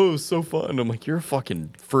 He's like, oh, it was so fun. I'm like, you're a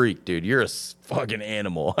fucking freak, dude. You're a fucking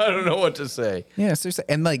animal. I don't know what to say. Yeah, seriously.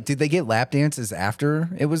 And like, did they get lap dances after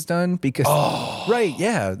it was done? Because, right,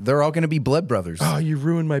 yeah, they're all going to be blood brothers. Oh, you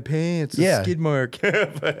ruined my pants. A Yeah. skid mark.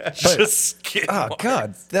 Just kidding. Oh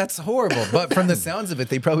God, that's horrible. But from the sounds of it,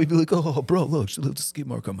 they probably be like, "Oh, bro, look, a little skid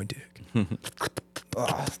mark on my dick."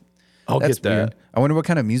 I'll That's get that. weird. I wonder what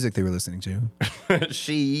kind of music they were listening to.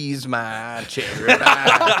 She's my cherry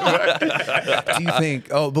pie. Do you think?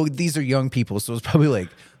 Oh, but these are young people, so it's probably like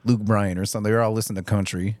Luke Bryan or something. They're all listening to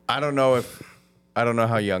country. I don't know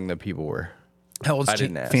how young the people were. How old's I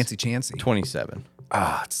didn't ask. Fancy Chancy? 27.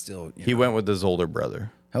 Ah, it's still. He went with his older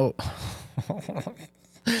brother. How?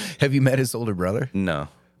 Have you met his older brother? No.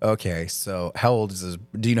 Okay, so how old is his?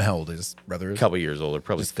 Do you know how old his brother is? A couple years older,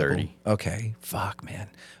 probably 30. Okay, fuck, man.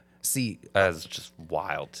 See, That's just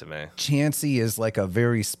wild to me. Chansey is like a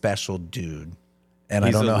very special dude. And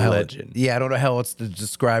He's I don't a know how legend. I don't know how else to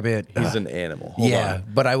describe it. He's an animal. Hold on.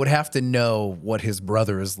 But I would have to know what his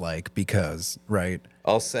brother is like because, right?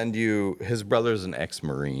 I'll send you. His brother's an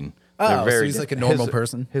ex-marine. Oh, so he's like a normal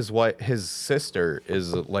person? His wife, his sister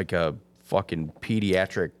is like a fucking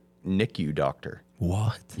pediatric NICU doctor.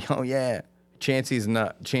 What? Oh yeah, Chansey's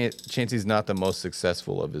not the most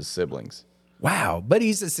successful of his siblings. Wow, but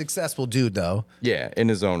he's a successful dude, though. Yeah, in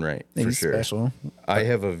his own right, for He's sure. special. I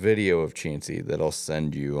have a video of Chansey that I'll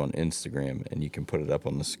send you on Instagram, and you can put it up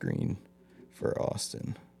on the screen for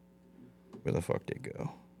Austen. Where the fuck did it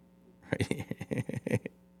go? Right.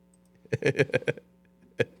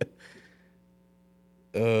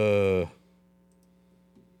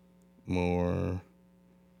 More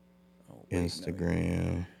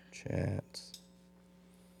Instagram chats.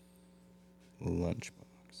 Lunchbox.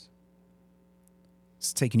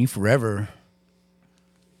 It's taking you forever.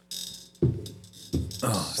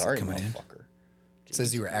 Oh, sorry, coming in? motherfucker. It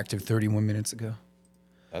says you were active 31 minutes ago.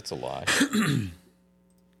 That's a lie.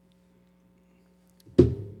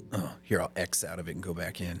 Oh, here, I'll X out of it and go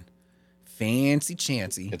back in. Fancy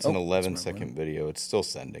Chansey. It's an Oh, 11-second video. It's still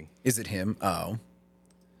sending. Is it him? Oh.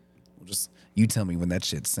 Well, just you tell me when that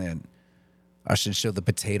shit's sent. I should show the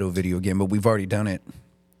potato video again, but we've already done it.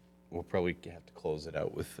 We'll probably have to close it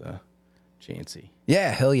out with Chansey. Yeah,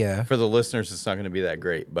 hell yeah. For the listeners, it's not going to be that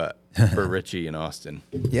great, but for Richie and Austin,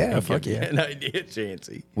 Yeah, I'll fuck give you yeah. an idea,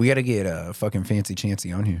 Chansey. We got to get fucking Fancy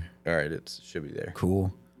Chansey on here. All right, it should be there.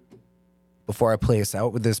 Cool. Before I play us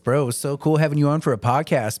out with this, bro, it was so cool having you on for a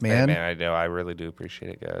podcast, man. Hey, man, I know. I really do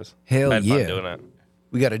appreciate it, guys. Hell I had yeah. fun doing it.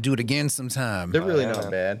 We got to do it again sometime. They're really yeah, not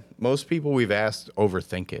man. bad. Most people we've asked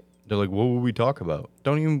overthink it. They're like, what would we talk about?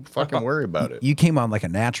 Don't even fucking worry about it. You came on like a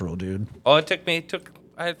natural, dude. Oh, I had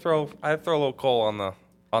to throw a little coal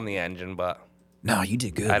on the engine, but No, you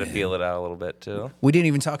did good. I had to man. feel it out a little bit too. We didn't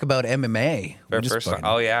even talk about MMA. For We just first time. fucking-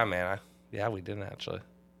 Oh yeah, man. Yeah, we didn't actually.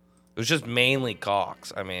 It was just mainly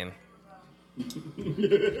Cox. I mean,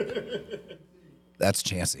 That's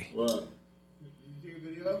Chansey. What? You see the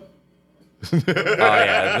video? oh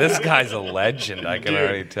yeah, this guy's a legend. I can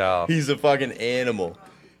already tell. He's a fucking animal.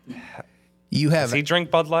 You have. Does he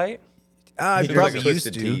drink Bud Light? I He drinks probably like used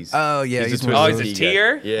Twisted to. Teas. Oh yeah, He's a one Oh, of he's those- a Tea guy.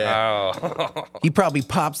 tear? Yeah. Oh. He probably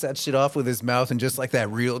pops that shit off with his mouth and just like that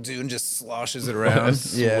real dude and just sloshes it around.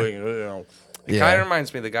 yeah. Swing. It kind of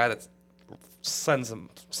reminds me of the guy that sends them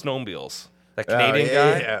snowmobiles. That Canadian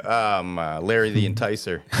guy. Yeah. Larry the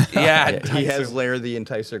Enticer. Yeah, He has Larry the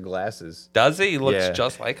Enticer glasses. Does he? He looks Yeah.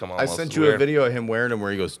 just like him. I Almost. sent It's you a weird. video of him wearing them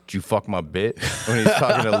where he goes, "Did you fuck my bit?" when he's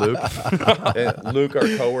talking to Luke. And Luke, our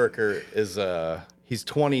coworker, is he's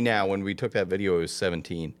 20 now. When we took that video, he was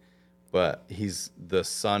 17, but he's the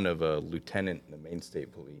son of a lieutenant in the Maine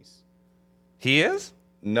State Police. He is?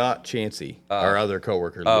 Not Chansey, our other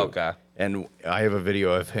coworker. Luke. Oh, okay. And I have a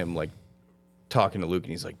video of him like talking to Luke,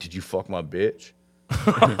 and he's like, "Did you fuck my bitch?"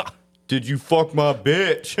 Did you fuck my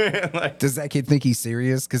bitch? Like, Does that kid think he's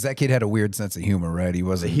serious? Because that kid had a weird sense of humor, right? He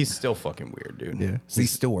wasn't. he's still fucking weird, dude. Yeah. Does he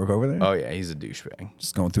still work over there? Oh yeah, he's a douchebag.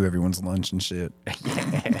 Just going through everyone's lunch and shit.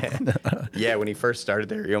 Yeah, when he first started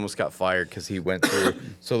there, he almost got fired because he went through.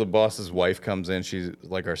 So the boss's wife comes in. She's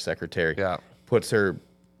like our secretary. Yeah. Puts her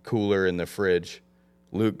cooler in the fridge.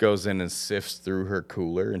 Luke goes in and sifts through her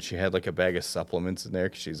cooler, and she had like a bag of supplements in there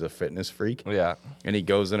because she's a fitness freak. Yeah. And he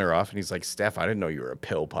goes in her off, and he's like, "Steph, I didn't know you were a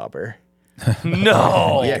pill popper."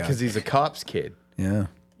 No. Yeah, because he's a cop's kid. Yeah.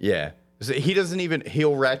 Yeah. So he doesn't even,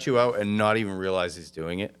 he'll rat you out and not even realize he's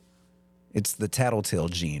doing it. It's the tattletale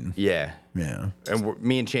gene. Yeah. Yeah. And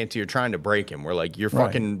me and Chansey are trying to break him. We're like, "You're Right.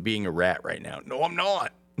 fucking being a rat right now." "No, I'm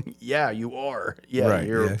not." "Yeah, you are. Yeah, Right,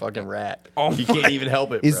 you're yeah. a fucking rat. Oh you can't even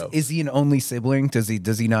help it, Is bro." is he an only sibling? Does he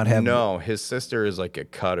not have? No, his sister is like a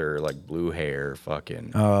cutter, like blue hair,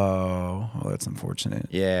 fucking. Oh, that's unfortunate.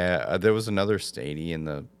 Yeah, there was another statey in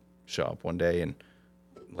the shop one day, and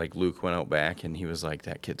like Luke went out back, and he was like,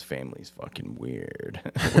 "That kid's family's fucking weird."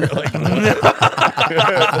 We're like,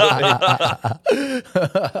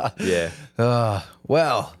 yeah.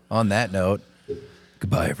 Well, on that note,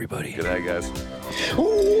 goodbye, everybody. Good night, guys.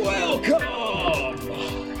 Welcome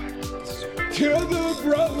to the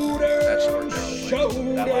Bro Down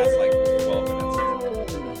Showdown. That lasts like 12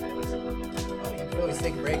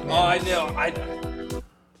 minutes. Oh, I knew.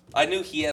 I knew he had.